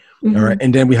cry. Mm-hmm. All right.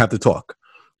 And then we have to talk.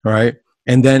 All right.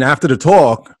 And then after the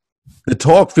talk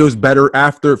feels better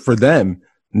after for them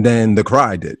than the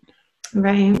cry did.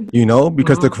 Right. You know,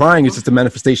 because the crying is just a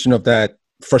manifestation of that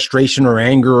frustration or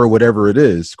anger or whatever it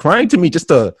is. Crying to me, just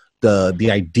the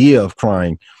idea of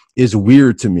crying is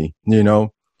weird to me, you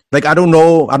know? Like, I don't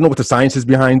know what the science is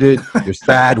behind it. You're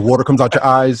sad, water comes out your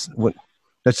eyes.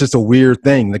 That's just a weird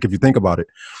thing, like, if you think about it.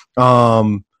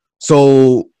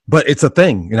 But it's a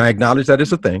thing, and I acknowledge that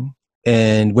it's a thing.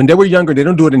 And when they were younger, they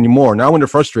don't do it anymore. Now when they're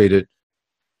frustrated,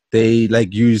 they,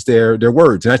 like, use their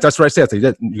words. And that's what I said. I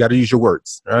said, you got to use your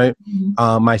words, right?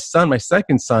 Mm-hmm. My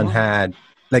second son had,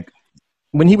 like,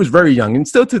 when he was very young, and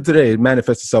still to today, it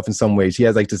manifests itself in some ways. He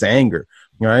has, like, this anger,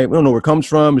 right? We don't know where it comes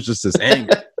from. It's just this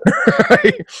anger.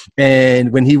 Right?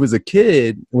 And when he was a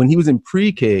kid, when he was in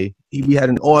pre-K, we had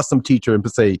an awesome teacher in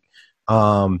Passaic.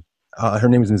 Her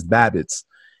name is Ms. Babbitts.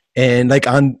 And like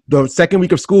on the second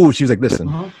week of school, she was like,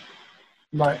 listen,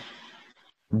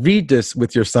 read this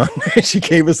with your son. She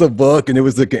gave us a book, and it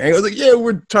was like, I was like, yeah,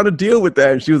 we're trying to deal with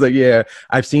that. And she was like, yeah,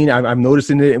 I'm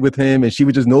noticing it with him. And she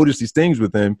would just notice these things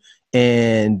with him.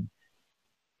 And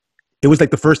it was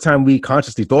like the first time we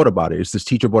consciously thought about it. It's this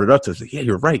teacher brought it up to us. Like, yeah,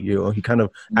 you're right. You know, he kind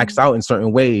of acts out in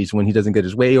certain ways when he doesn't get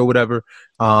his way or whatever.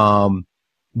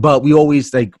 But we always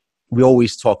talking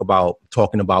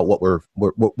about what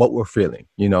we're feeling,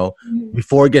 you know,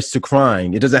 before it gets to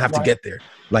crying. It doesn't have to get there.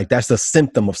 Like, that's a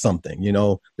symptom of something, you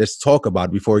know. Let's talk about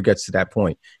it before it gets to that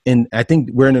point. And I think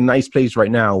we're in a nice place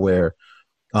right now where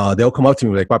they'll come up to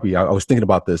me like, Papi, I was thinking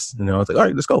about this. You know, I was like, all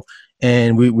right, let's go.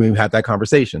 And we have that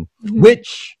conversation,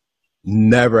 which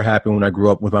never happened when I grew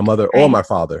up with my mother or my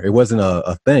father. It wasn't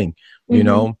a thing, you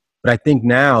know. But I think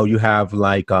now you have,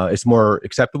 like, it's more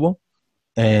acceptable.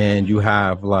 And you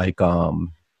have, like,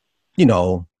 you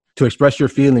know, to express your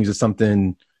feelings is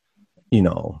something, you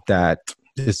know, that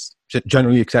is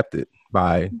generally accepted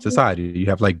by society. You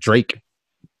have, like, Drake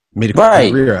made a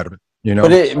career out of it. You know,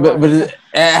 but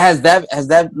has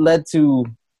that led to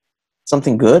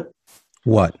something good?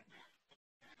 What?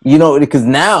 You know, because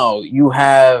now you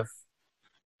have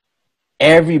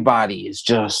everybody is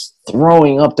just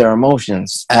throwing up their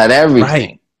emotions at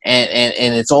everything,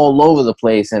 and it's all over the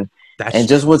place, and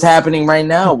just what's happening right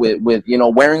now with you know,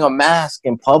 wearing a mask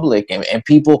in public and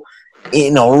people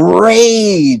in a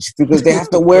rage because they have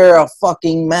to wear a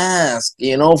fucking mask,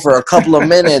 you know, for a couple of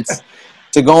minutes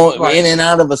to go in and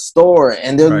out of a store,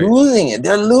 and they're losing it.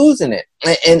 They're losing it,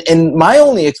 and my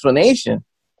only explanation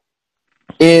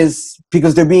is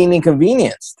because they're being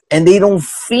inconvenienced and they don't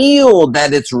feel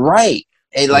that it's right.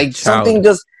 And like something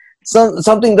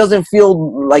doesn't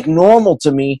feel like normal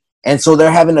to me, and so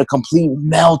they're having a complete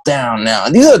meltdown now.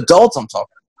 And these are adults I'm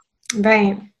talking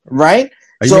about. Right?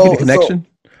 Are you making a connection?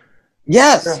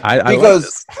 Yes,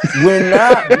 because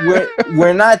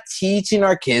we're not teaching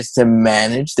our kids to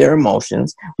manage their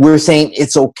emotions. We're saying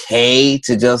it's okay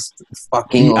to just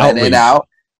fucking let it out.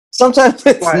 Sometimes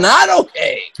it's not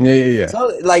okay. Yeah.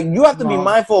 So, like, you have to be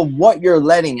mindful of what you're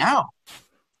letting out.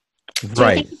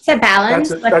 Right. It's a balance.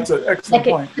 That's an excellent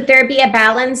point. Could there be a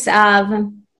balance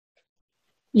of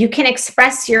you can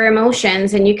express your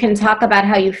emotions and you can talk about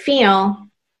how you feel,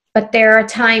 but there are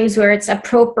times where it's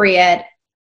appropriate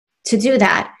to do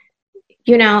that,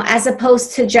 you know, as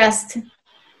opposed to just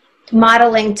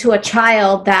modeling to a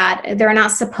child that they're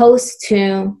not supposed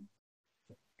to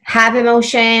have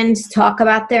emotions, talk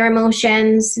about their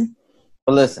emotions.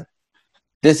 But listen,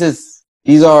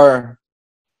 these are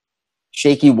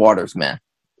shaky waters, man,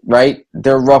 right?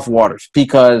 They're rough waters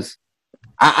because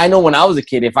I know when I was a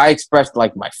kid, if I expressed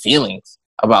like my feelings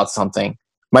about something,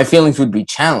 my feelings would be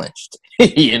challenged.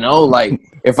 You know, like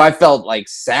if I felt like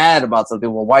sad about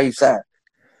something, well, why are you sad?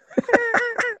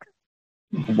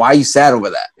 Why are you sad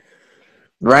over that?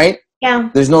 Right?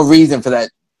 Yeah. There's no reason for that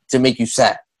to make you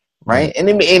sad. Right? And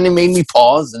it made me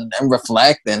pause and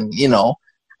reflect, and you know,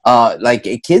 like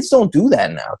kids don't do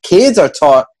that now. Kids are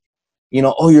taught, you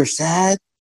know, oh, you're sad?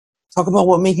 Talk about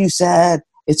what makes you sad.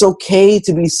 It's okay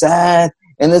to be sad,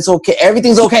 and it's okay.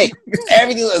 Everything's okay.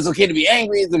 It's okay to be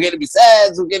angry. It's okay to be sad.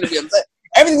 It's okay to be upset.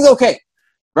 Everything's okay,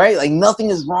 right? Like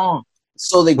nothing is wrong.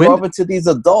 So they grow up into these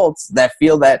adults that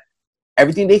feel that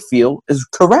everything they feel is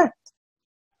correct.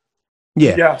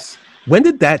 Yeah. Yes. When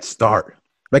did that start?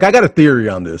 Like, I got a theory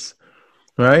on this,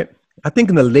 right? I think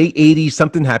in the late 80s,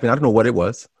 something happened. I don't know what it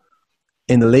was.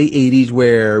 In the late 80s,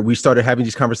 where we started having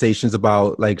these conversations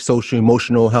about like social,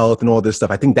 emotional health and all this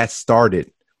stuff. I think that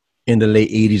started in the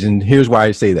late 80s. And here's why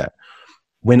I say that.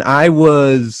 When my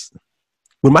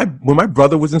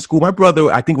brother was in school, my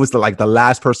brother, I think, was the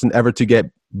last person ever to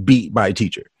get beat by a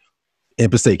teacher in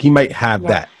Passaic. He might have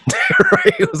that.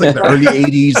 Right? It was like the early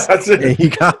 80s. And he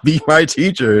got beat by a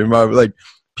teacher. And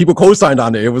people co-signed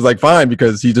on it. It was like fine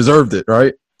because he deserved it,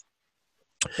 right?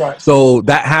 So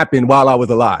that happened while I was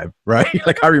alive, right?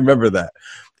 Like I remember that.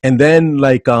 And then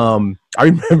like I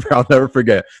remember, I'll never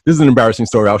forget. This is an embarrassing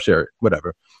story. I'll share it.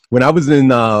 Whatever. When I was in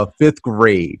 5th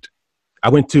grade, I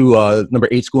went to number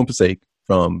 8 school in Passaic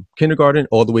from kindergarten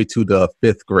all the way to the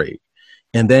 5th grade.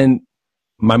 And then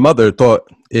my mother thought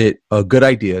it a good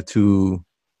idea to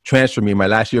transfer me my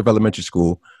last year of elementary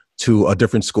school to a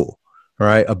different school,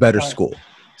 right? A better school.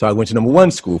 So I went to number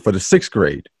 1 school for the 6th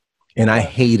grade, and I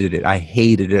hated it. I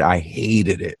hated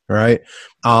it. Right.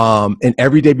 And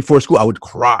every day before school, I would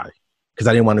cry because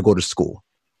I didn't want to go to school.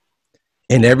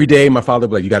 And every day my father would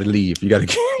be like, you got to leave. You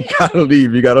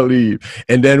got to leave.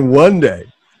 And then one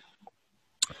day,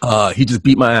 he just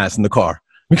beat my ass in the car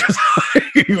because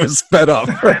he was fed up.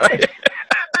 Right?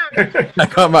 I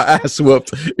got my ass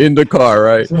whooped in the car.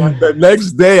 Right. The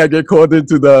next day I get called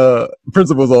into the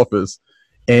principal's office.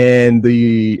 And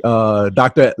the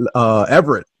Dr.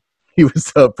 Everett, he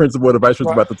was the principal or the vice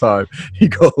principal at the time. He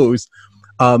goes,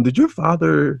 did your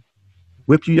father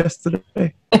whip you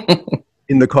yesterday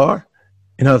in the car?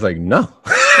 And I was like, no.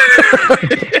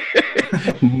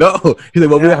 No. He said,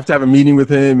 well, we have to have a meeting with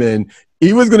him. And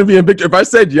he was going to be in big trouble. If I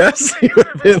said yes, he would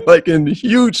have been like in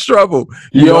huge trouble.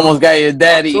 You almost got your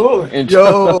daddy in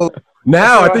trouble.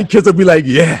 Now I think kids will be like,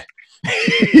 yeah.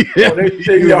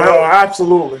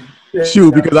 Absolutely. Yeah,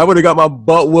 shoot, because I would have got my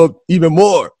butt whooped even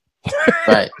more.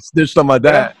 Right. Snitched on my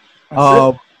dad.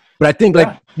 But I think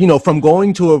from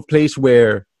going to a place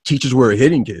where teachers were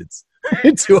hitting kids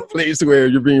to a place where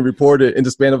you're being reported in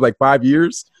the span of like 5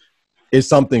 years is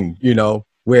something,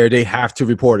 where they have to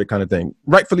report it kind of thing.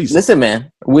 Rightfully so. Listen,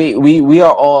 man, we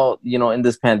are all, in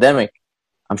this pandemic,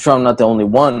 I'm sure I'm not the only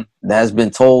one that has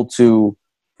been told to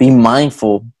be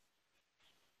mindful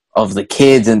of the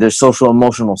kids and their social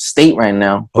emotional state right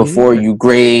now before you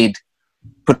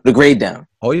put the grade down.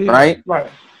 Oh yeah. Right.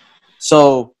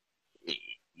 So,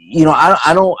 you know,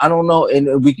 I don't know,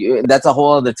 and that's a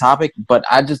whole other topic. But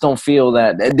I just don't feel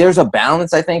that there's a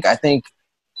balance. I think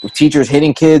teachers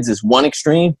hitting kids is one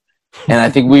extreme, and I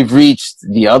think we've reached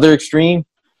the other extreme.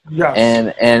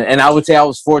 Yes. And I would say I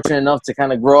was fortunate enough to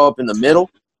kind of grow up in the middle,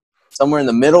 somewhere in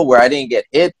the middle where I didn't get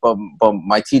hit, but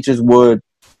my teachers would.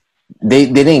 They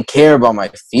didn't care about my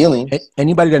feelings.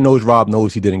 Anybody that knows Rob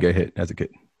knows he didn't get hit as a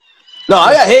kid. No,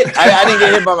 I got hit. I didn't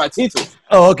get hit by my teachers.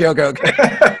 Oh, okay.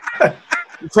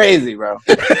 Crazy, bro.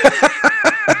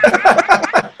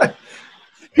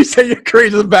 You say you're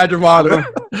crazy as a badge of honor.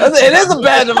 It is a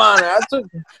badge of honor.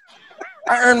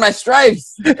 I earned my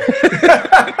stripes. I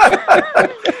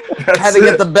had to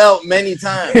get the belt many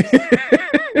times.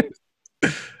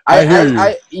 I hear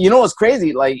you. You know what's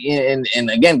crazy? Like, and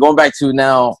again, going back to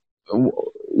now,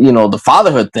 you know, the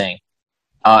fatherhood thing.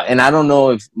 And I don't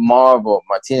know if Marv or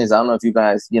Martinez, I don't know if you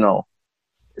guys, you know,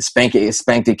 spank your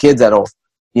kids at all,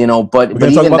 you know, but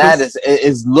even that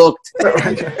is looked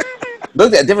at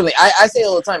differently. I say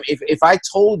all the time, if I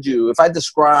told you, if I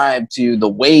described to you the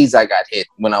ways I got hit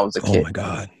when I was a kid. Oh my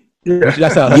God.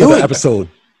 That's another episode.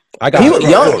 Any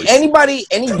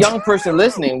young person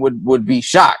listening would be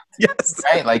shocked. Yes.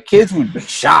 Right? Like, kids would be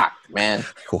shocked, man.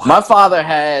 Wow. My father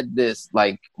had this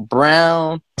like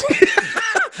brown.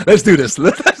 Let's do this.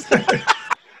 It's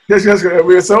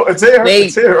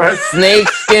here, right?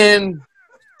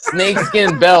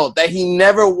 Snakeskin belt that he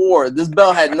never wore. This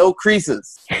belt had no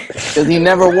creases because he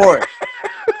never wore it,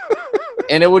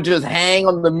 and it would just hang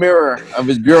on the mirror of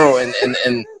his bureau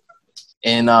in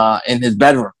his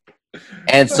bedroom.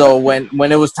 And so when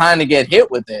it was time to get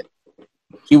hit with it,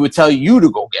 he would tell you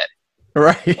to go get it.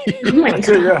 Right.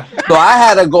 So I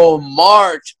had to go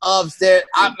march upstairs.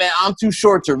 I'm too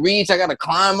short to reach. I got to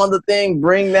climb on the thing,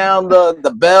 bring down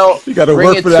the belt. You got to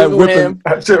work for that whipping.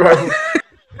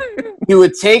 He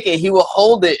would take it. He would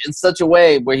hold it in such a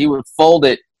way where he would fold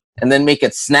it and then make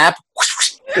it snap.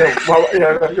 Your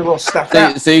little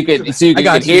snap. So you could hear. So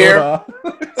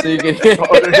you could hear.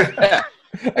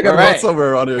 I got right.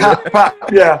 Somewhere around here. Pop,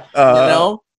 yeah. You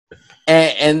know?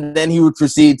 And then he would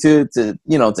proceed to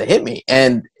hit me.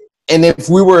 And if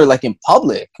we were like in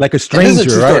public. Like a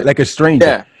stranger, right? Like a stranger.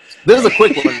 Yeah. This is a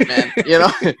quick one, man. You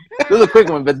know? This is a quick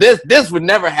one. But this would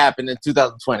never happen in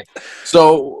 2020.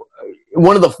 So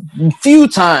one of the few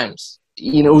times,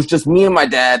 you know, it was just me and my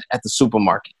dad at the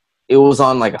supermarket. It was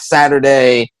on like a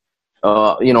Saturday.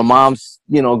 You know, mom's,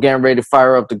 you know, getting ready to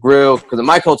fire up the grill. Because in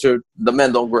my culture, the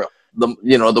men don't grill. The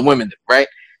women do, right?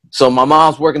 So my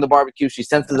mom's working the barbecue. She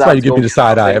senses That's why you give me the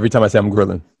side eye every time I say I'm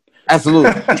grilling.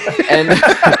 Absolutely. And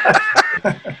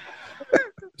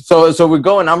so we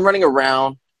go, and I'm running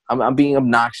around. I'm being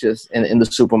obnoxious in the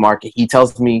supermarket. He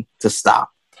tells me to stop,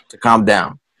 to calm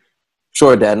down.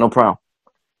 Sure, Dad, no problem.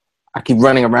 I keep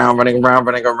running around.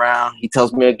 He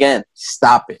tells me again,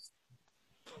 stop it.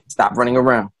 Stop running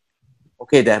around.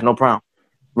 Okay, Dad, no problem.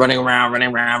 Running around.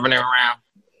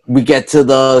 We get to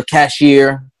the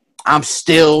cashier. I'm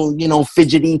still, you know,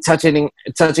 fidgety, touching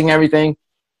everything.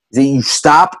 You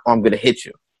stop or I'm going to hit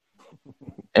you.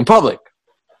 In public.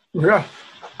 Yeah.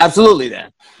 Absolutely,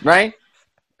 Dad. Right?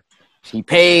 He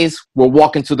pays. We're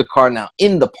walking to the car now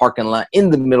in the parking lot in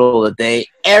the middle of the day.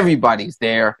 Everybody's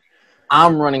there.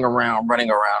 I'm running around.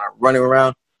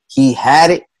 He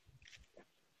had it.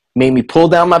 Made me pull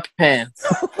down my pants.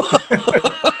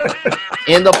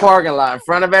 In the parking lot in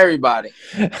front of everybody.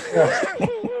 Yeah.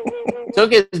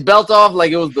 Took his belt off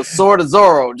like it was the sword of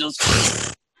Zorro. Just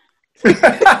and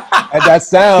that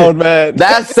sound, man.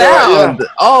 That sound. Yeah.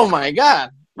 Oh my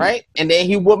God. Right? And then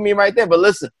he whooped me right there. But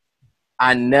listen,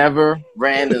 I never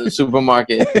ran to the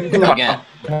supermarket again.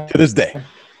 To this day.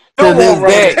 To this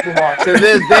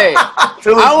day.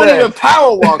 I won't even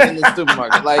power walk in the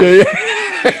supermarket. Like,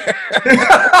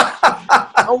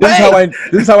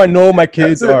 this is how I know my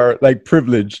kids are like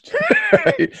privileged.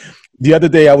 Right? The other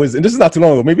day and this is not too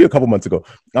long ago, maybe a couple months ago.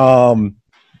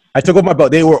 I took off my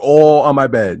belt. They were all on my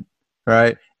bed,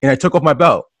 right? And I took off my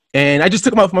belt. And I just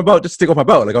took them off my belt just to take off my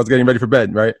belt. Like I was getting ready for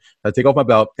bed, right? I take off my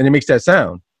belt and it makes that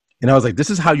sound. And I was like, this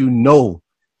is how you know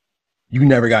you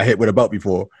never got hit with a belt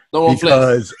before.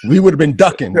 Because we would have been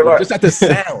ducking just at the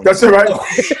sound. That's right.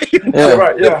 That's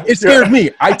right. Yeah. It scared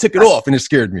me. I took it off and it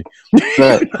scared me.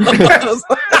 Right.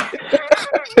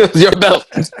 It was your belt.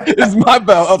 It's my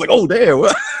belt. I was like, oh damn.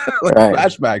 Like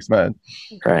flashbacks, man.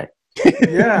 Right.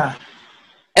 Yeah.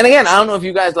 And again, I don't know if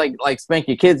you guys like spank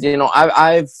your kids. You know,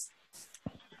 I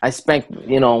spanked,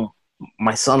 you know,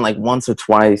 my son like once or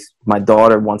twice, my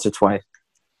daughter once or twice.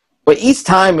 But each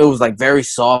time it was like very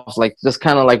soft, like just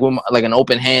kind of like with like an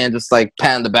open hand, just like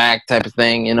pat in the back type of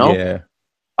thing, you know? Yeah.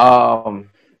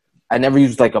 I never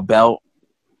used like a belt.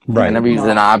 Right. I never used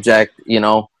an object, you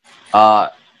know.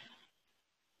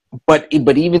 But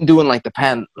even doing like the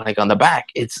pat like on the back,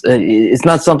 it's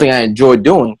not something I enjoy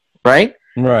doing, right?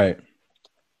 Right.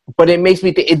 But it makes me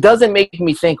it doesn't make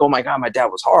me think, oh my God, my dad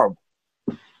was horrible.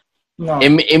 No.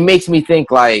 It makes me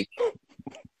think like,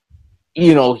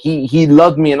 you know, he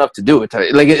loved me enough to do it.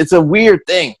 Like, it's a weird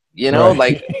thing, you know. Right.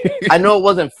 Like, I know it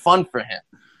wasn't fun for him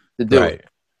to do it.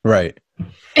 Right.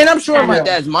 And I'm sure in my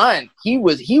dad's mind, he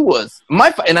was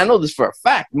and I know this for a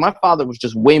fact, my father was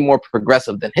just way more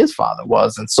progressive than his father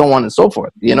was, and so on and so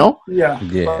forth, you know? Yeah.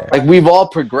 Like, we've all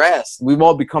progressed. We've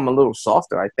all become a little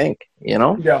softer, I think, you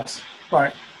know? Yes,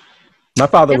 right. My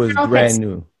father was brand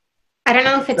new. I don't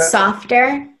know if it's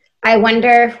softer. I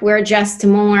wonder if we're just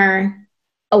more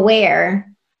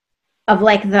aware of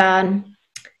like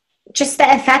just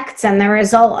the effects and the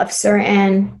result of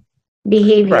certain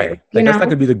behavior. Right. Like, that's not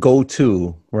gonna be the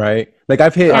go-to, right? Like,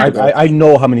 I've hit, I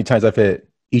know how many times I've hit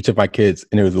each of my kids,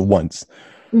 and it was once.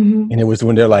 And it was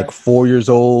when they're like 4 years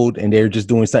old and they're just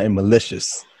doing something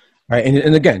malicious. Right.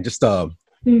 And again, just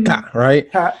right.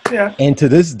 Yeah. And to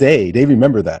this day, they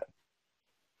remember that.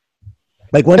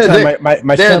 Like, one time,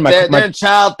 my son, my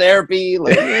child therapy,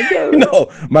 like,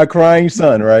 no, my crying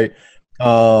son, right?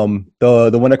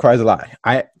 The one that cries a lot.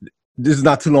 This is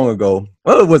not too long ago.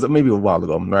 Well, it was maybe a while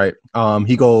ago, right?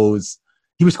 He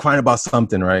was crying about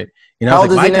something, right? And how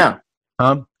old is he now?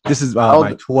 This is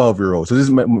my 12-year-old. So this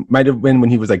might have been when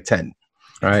he was like 10,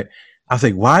 right? I was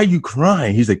like, "Why are you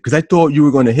crying?" He's like, "Because I thought you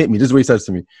were going to hit me." This is what he says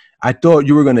to me. "I thought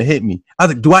you were going to hit me." I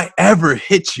was like, "Do I ever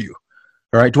hit you?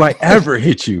 All right, do I ever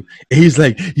hit you?" And he's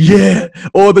like, "Yeah,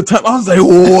 all the time." I was like,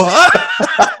 "What?"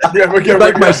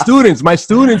 Like, my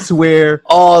students where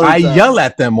I yell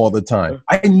at them all the time.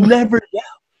 I never yell.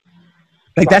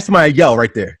 Like, that's my yell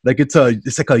right there. Like, it's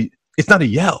not a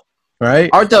yell, right?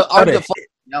 Aren't the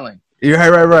yelling? Yeah,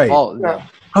 right. Oh, yeah.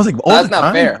 I was like, that's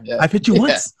not fair. Yeah. I've hit you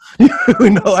once.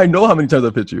 I know how many times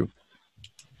I've hit you.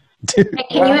 Can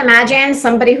you imagine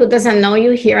somebody who doesn't know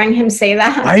you hearing him say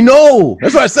that? I know.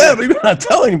 That's what I said. But you not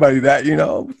tell anybody that, you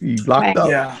know. He's locked up.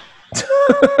 Yeah.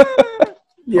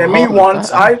 Yeah, me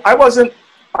once. I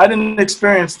didn't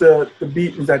experience the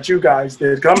beatings that you guys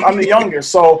did. I'm the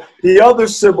youngest, so the other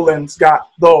siblings got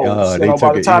those.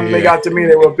 By the time they got to me,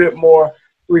 they were a bit more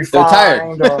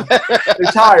refined.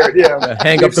 They're tired. Yeah.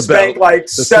 Hang up the belt. Like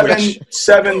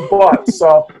seven butts.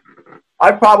 So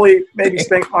I probably maybe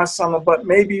spanked my son, but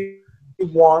maybe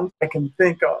one I can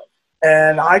think of,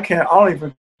 and I can't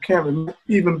remember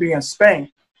even being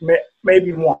spanked.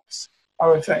 Maybe once, I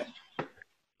would think.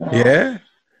 Yeah.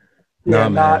 No,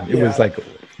 man.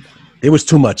 It was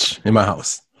too much in my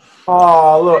house.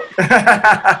 Oh, look.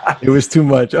 It was too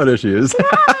much. Oh, there she is.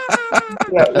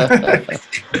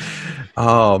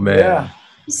 Oh, man. Yeah.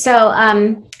 So,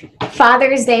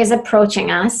 Father's Day is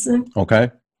approaching us. Okay.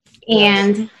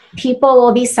 And people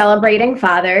will be celebrating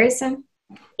fathers.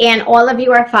 And all of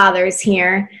you are fathers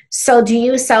here. So do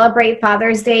you celebrate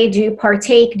Father's Day? Do you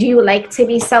partake? Do you like to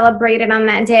be celebrated on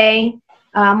that day?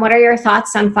 What are your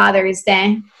thoughts on Father's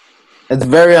Day? It's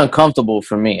very uncomfortable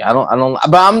for me. I don't.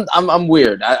 But I'm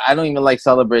weird. I don't even like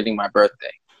celebrating my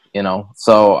birthday. You know,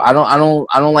 so I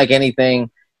don't like anything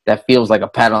that feels like a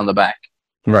pat on the back.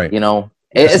 Right. You know,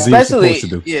 especially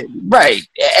right.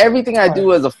 Everything I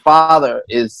do as a father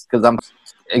is because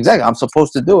I'm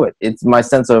supposed to do it. It's my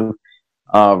sense of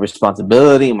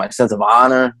responsibility, my sense of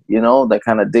honor. You know, that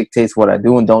kind of dictates what I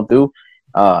do and don't do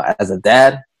as a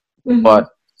dad. Mm-hmm. But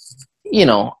you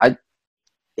know,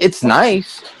 it's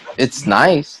nice. It's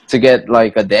nice to get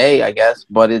like a day, I guess,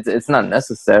 but it's not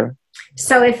necessary.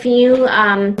 So if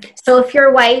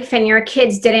your wife and your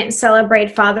kids didn't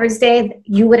celebrate Father's Day,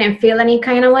 you wouldn't feel any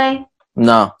kind of way?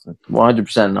 No,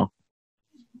 100% no.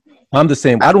 I'm the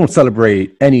same. I don't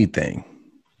celebrate anything.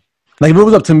 Like, if it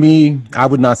was up to me, I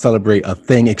would not celebrate a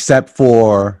thing except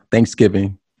for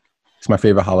Thanksgiving. It's my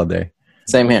favorite holiday.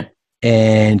 Same here.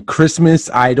 And Christmas,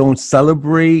 I don't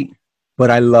celebrate,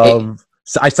 but I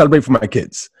celebrate for my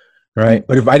kids, right?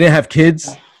 But if I didn't have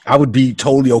kids, I would be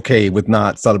totally okay with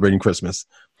not celebrating Christmas,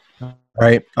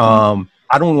 right? I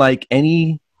don't like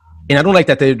and I don't like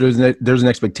that there's an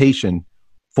expectation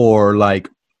for like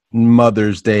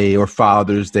Mother's Day or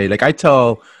Father's Day. Like, I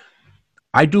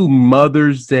do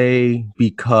Mother's Day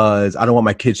because I don't want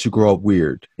my kids to grow up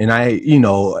weird. And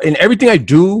and everything I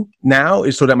do now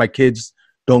is so that my kids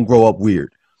don't grow up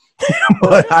weird.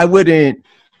 But I wouldn't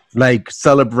like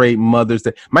celebrate Mother's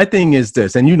Day. My thing is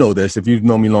this, and you know this if you've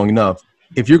known me long enough.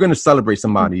 If you're going to celebrate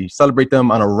somebody, celebrate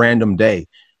them on a random day.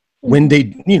 when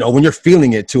they, you know, when you're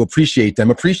feeling it, to appreciate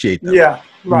them. Yeah.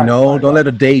 Right, you know, don't let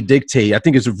a day dictate. I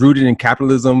think it's rooted in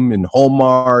capitalism and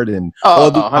Walmart and all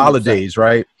the holidays,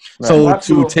 right? So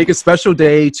absolutely. To take a special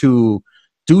day to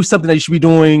do something that you should be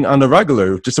doing on the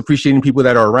regular, just appreciating people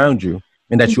that are around you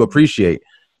and that you appreciate.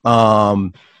 I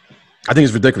think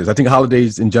it's ridiculous. I think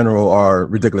holidays in general are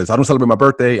ridiculous. I don't celebrate my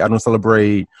birthday. I don't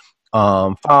celebrate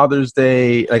Father's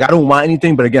Day. Like, I don't want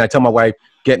anything, but again, I tell my wife,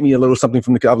 get me a little something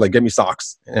from the kids. Like, get me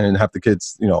socks and have the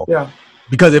kids, you know,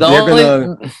 because if they're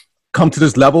gonna come to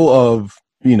this level of,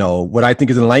 you know, what I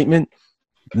think is enlightenment,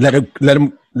 let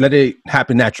it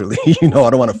happen naturally. You know, I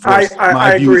don't want to force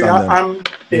my views on them.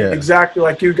 I'm exactly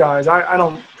like you guys. I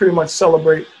don't pretty much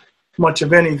celebrate much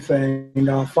of anything.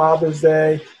 Father's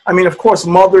Day. I mean, of course,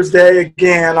 Mother's Day.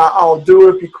 Again, I'll do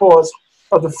it because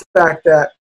of the fact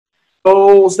that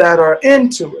those that are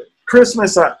into it.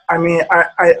 Christmas, I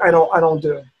don't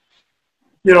do.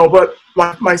 You know, but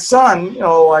my son, you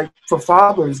know, like for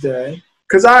Father's Day.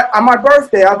 Because on my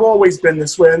birthday, I've always been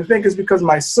this way. And I think it's because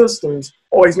my sisters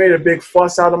always made a big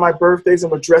fuss out of my birthdays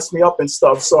and would dress me up and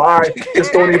stuff. So I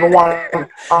just don't even want to.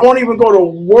 I won't even go to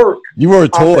work. You were a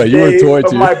toy. You were a toy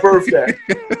too. My birthday.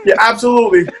 Yeah,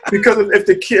 absolutely. Because if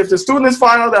the students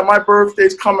find out that my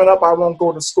birthday's coming up, I won't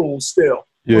go to school still.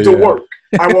 To work.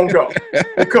 I won't go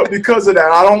because of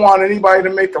that. I don't want anybody to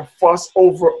make a fuss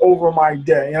over my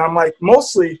day. And I'm like,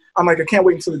 I can't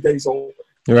wait until the day's over.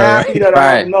 Happy that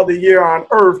I have another year on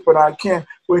Earth, but I can't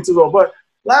wait to go. But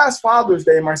last Father's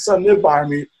Day, my son did buy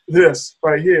me this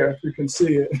right here, if you can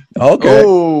see it. Okay.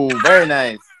 Oh, very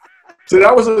nice. So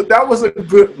that was a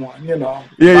good one, you know.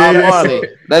 Yeah.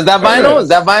 That's that vinyl? Is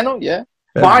that vinyl? Yeah.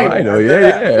 Vinyl,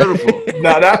 yeah. Beautiful.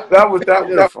 Now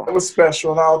that was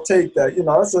special, and I'll take that. You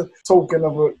know, that's a token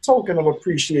of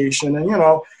appreciation, and you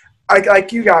know,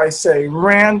 like you guys say,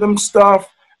 random stuff.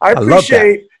 I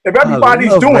appreciate. If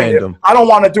everybody's doing it, I don't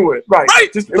want to do it. Right.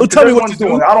 Don't tell me what to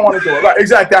do. I don't want to do it. Right.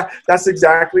 Exactly. That's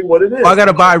exactly what it is. I got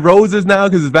to buy roses now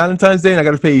because it's Valentine's Day and I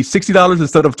got to pay $60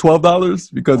 instead of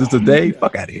 $12 because it's a day.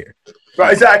 Fuck out of here.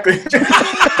 Right. Exactly.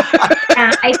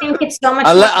 I think it's so much.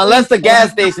 Unless the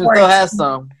gas station still has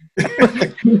some.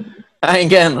 I ain't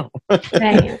getting them.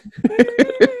 Right.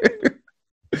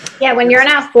 Yeah. When you're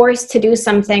not forced to do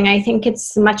something, I think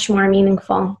it's much more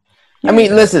meaningful. I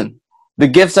mean, listen, the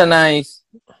gifts are nice.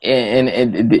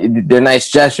 And they're nice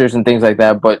gestures and things like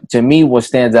that. But to me, what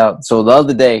stands out, so the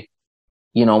other day,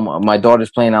 you know, my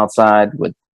daughter's playing outside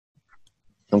with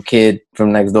some kid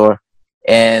from next door.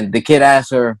 And the kid asked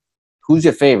her, who's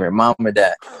your favorite, mom or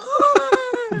dad?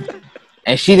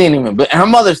 And she didn't even, but her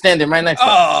mother's standing right next to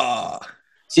her.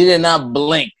 She did not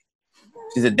blink.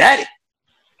 She said, Daddy.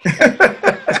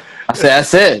 I said,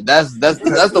 that's it. That's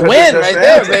the win right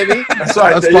there, baby. That's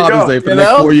right. That's Father's Day for the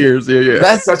next 4 years. Yeah.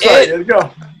 That's it. Right. There you go.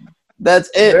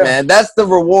 That's it, man. That's the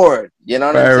reward. You know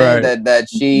what I'm saying? Right. That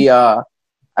she,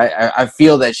 I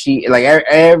feel that she, like,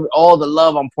 all the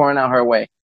love I'm pouring out her way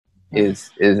is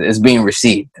being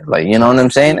received. Like, you know what I'm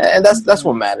saying? And that's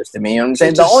what matters to me. You know what I'm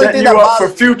saying? The only thing that up for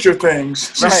future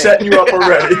things. She's setting you up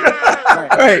already.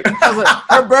 Right.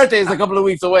 Her birthday is a couple of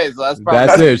weeks away, so that's probably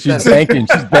that's it. She's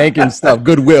banking stuff,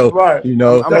 goodwill. Right. You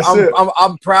know,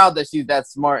 I'm proud that she's that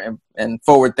smart and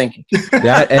forward thinking.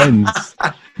 That ends.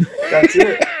 That's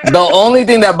it. The only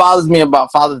thing that bothers me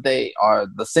about Father's Day are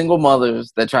the single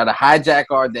mothers that try to hijack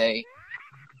our day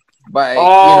by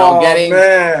getting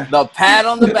the pat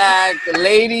on the back.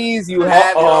 Ladies, you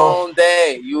have your own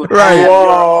day. You have your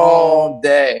own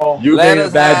day. You made a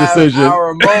bad decision.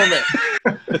 Our moment.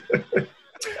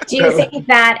 Do you think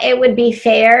that it would be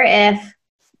fair if,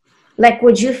 like,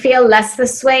 would you feel less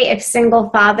this way if single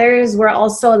fathers were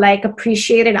also, like,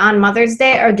 appreciated on Mother's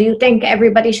Day, or do you think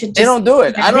everybody should just... They don't do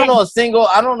it. I don't know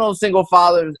single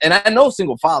fathers, and I know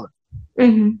single fathers.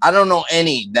 Mm-hmm. I don't know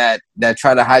any that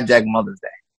try to hijack Mother's Day.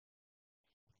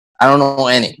 I don't know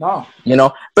any. No. You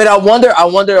know, but I wonder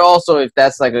also if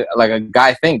that's like a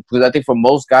guy thing, because I think for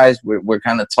most guys we're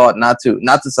kind of taught not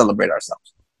to celebrate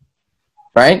ourselves.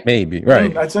 Right? Maybe.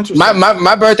 Right. That's interesting.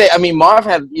 My birthday, I mean, Marv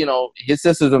had, you know, his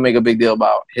sisters would make a big deal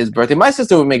about his birthday. My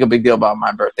sister would make a big deal about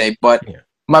my birthday, but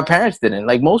my parents didn't.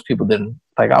 Like, most people didn't.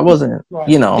 Like, I wasn't,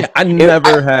 you know. Yeah, I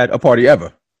never had a party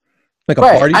ever. Like a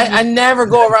party? I never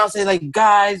go around saying, like,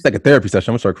 guys. It's like a therapy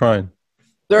session. I'm going to start crying.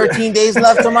 13 days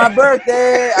left on my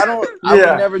birthday. I would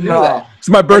never do that. It's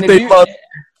my birthday month.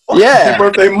 Yeah.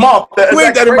 Birthday month.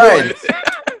 Wait, that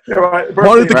right.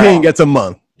 Martin Luther King gets a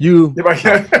month. You.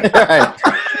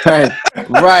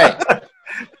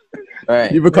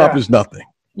 Right. You've accomplished nothing.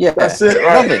 Yeah. That's it.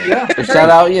 Right. Nothing. Yeah. Shout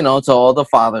out, you know, to all the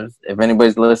fathers, if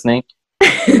anybody's listening.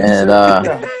 And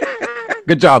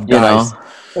good job, guys.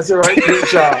 That's it, right? Good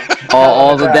job.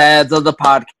 All the dads of the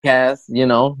podcast, you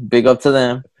know, big up to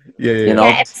them. Yeah. You know,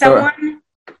 if someone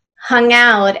hung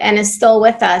out and is still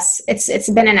with us, it's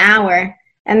been an hour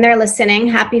and they're listening.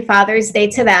 Happy Father's Day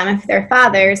to them if they're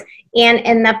fathers. And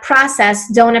in the process,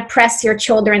 don't oppress your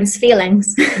children's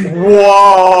feelings.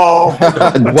 Whoa!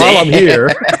 While I'm here.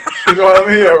 While I'm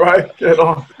here, right? Get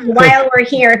on. While we're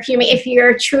here, if you're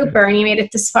a trooper and you made it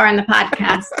this far in the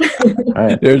podcast. All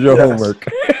right, there's your homework.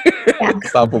 Yeah.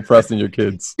 Stop oppressing your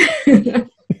kids.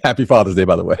 Happy Father's Day,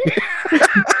 by the way.